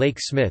Lawson, Lake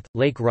Smith,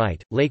 Lake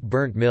Wright, Lake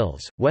Burnt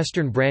Mills,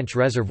 Western Branch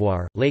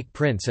Reservoir, Lake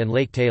Prince and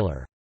Lake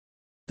Taylor.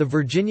 The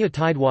Virginia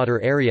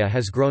Tidewater area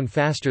has grown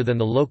faster than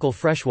the local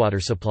freshwater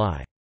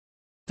supply.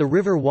 The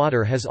river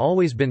water has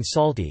always been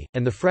salty,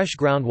 and the fresh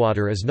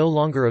groundwater is no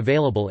longer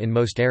available in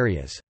most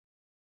areas.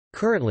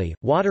 Currently,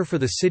 water for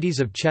the cities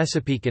of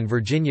Chesapeake and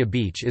Virginia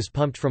Beach is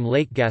pumped from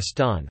Lake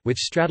Gaston, which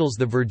straddles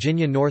the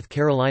Virginia-North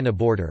Carolina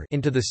border,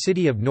 into the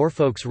city of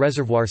Norfolk's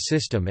reservoir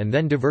system and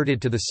then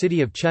diverted to the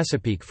city of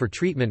Chesapeake for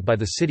treatment by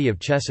the city of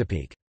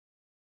Chesapeake.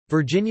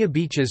 Virginia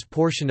Beach's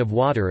portion of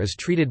water is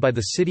treated by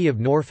the city of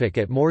Norfolk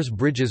at Moores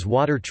Bridges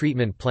Water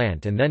Treatment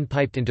Plant and then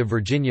piped into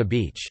Virginia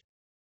Beach.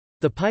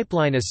 The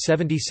pipeline is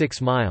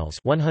 76 miles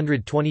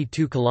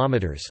 (122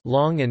 kilometers)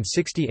 long and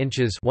 60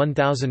 inches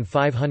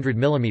 (1,500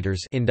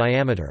 millimeters) in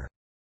diameter.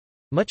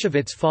 Much of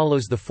it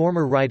follows the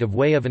former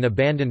right-of-way of an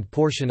abandoned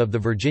portion of the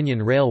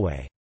Virginian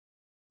Railway.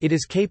 It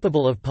is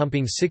capable of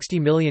pumping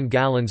 60 million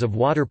gallons of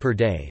water per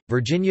day.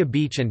 Virginia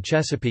Beach and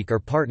Chesapeake are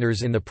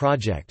partners in the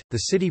project. The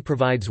city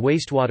provides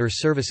wastewater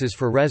services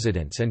for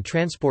residents and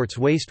transports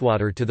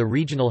wastewater to the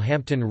regional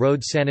Hampton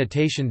Road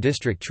Sanitation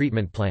District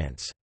treatment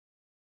plants.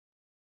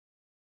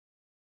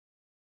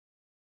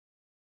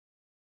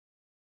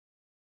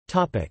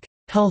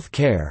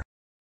 Healthcare.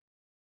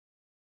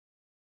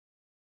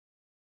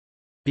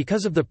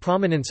 Because of the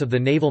prominence of the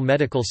Naval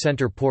Medical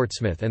Center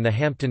Portsmouth and the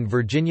Hampton,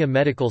 Virginia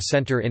Medical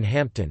Center in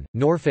Hampton,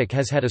 Norfolk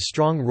has had a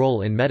strong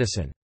role in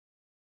medicine.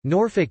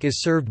 Norfolk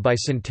is served by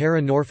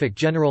Centera Norfolk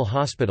General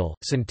Hospital,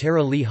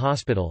 Centera Lee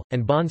Hospital,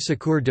 and Bon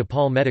Secours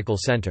DePaul Medical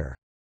Center.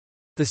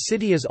 The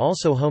city is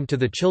also home to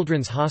the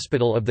Children's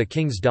Hospital of the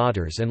King's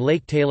Daughters and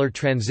Lake Taylor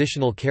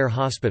Transitional Care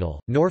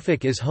Hospital.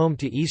 Norfolk is home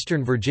to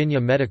Eastern Virginia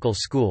Medical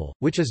School,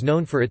 which is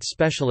known for its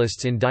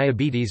specialists in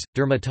diabetes,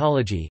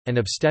 dermatology, and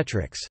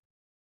obstetrics.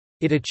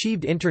 It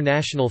achieved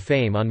international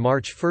fame on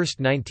March 1,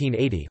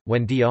 1980,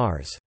 when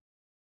Drs.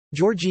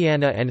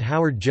 Georgiana and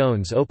Howard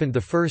Jones opened the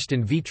first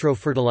in vitro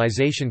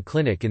fertilization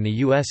clinic in the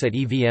U.S. at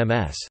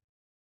EVMS.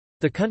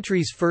 The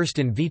country's first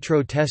in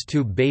vitro test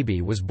tube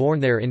baby was born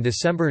there in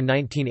December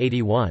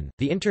 1981.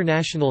 The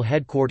international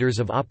headquarters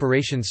of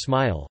Operation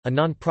Smile, a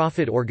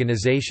non-profit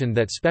organization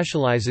that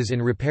specializes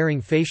in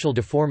repairing facial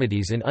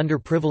deformities in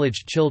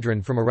underprivileged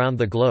children from around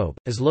the globe,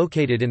 is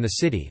located in the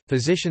city.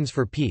 Physicians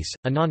for Peace,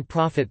 a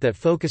non-profit that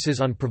focuses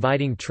on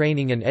providing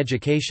training and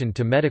education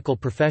to medical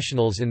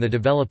professionals in the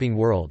developing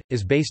world,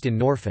 is based in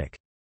Norfolk.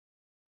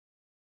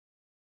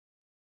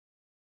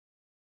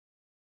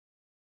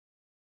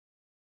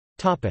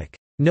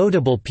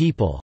 Notable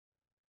people.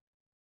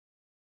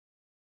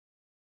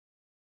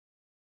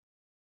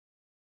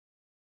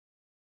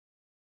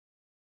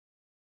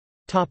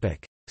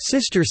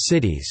 Sister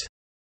cities.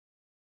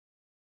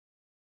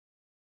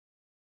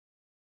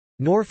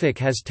 Norfolk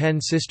has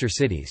 10 sister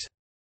cities.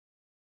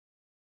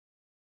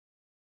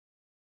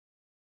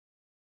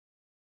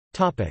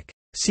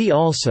 See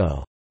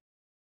also: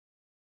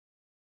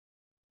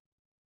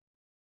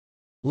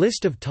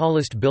 List of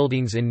tallest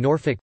buildings in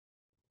Norfolk,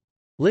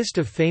 List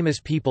of famous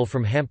people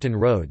from Hampton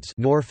Roads,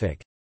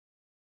 Norfolk,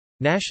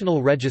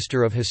 National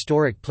Register of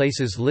Historic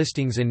Places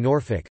listings in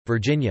Norfolk,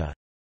 Virginia,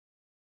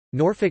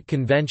 Norfolk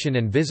Convention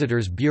and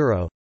Visitors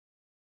Bureau,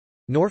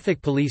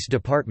 Norfolk Police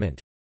Department.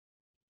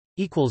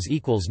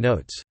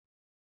 Notes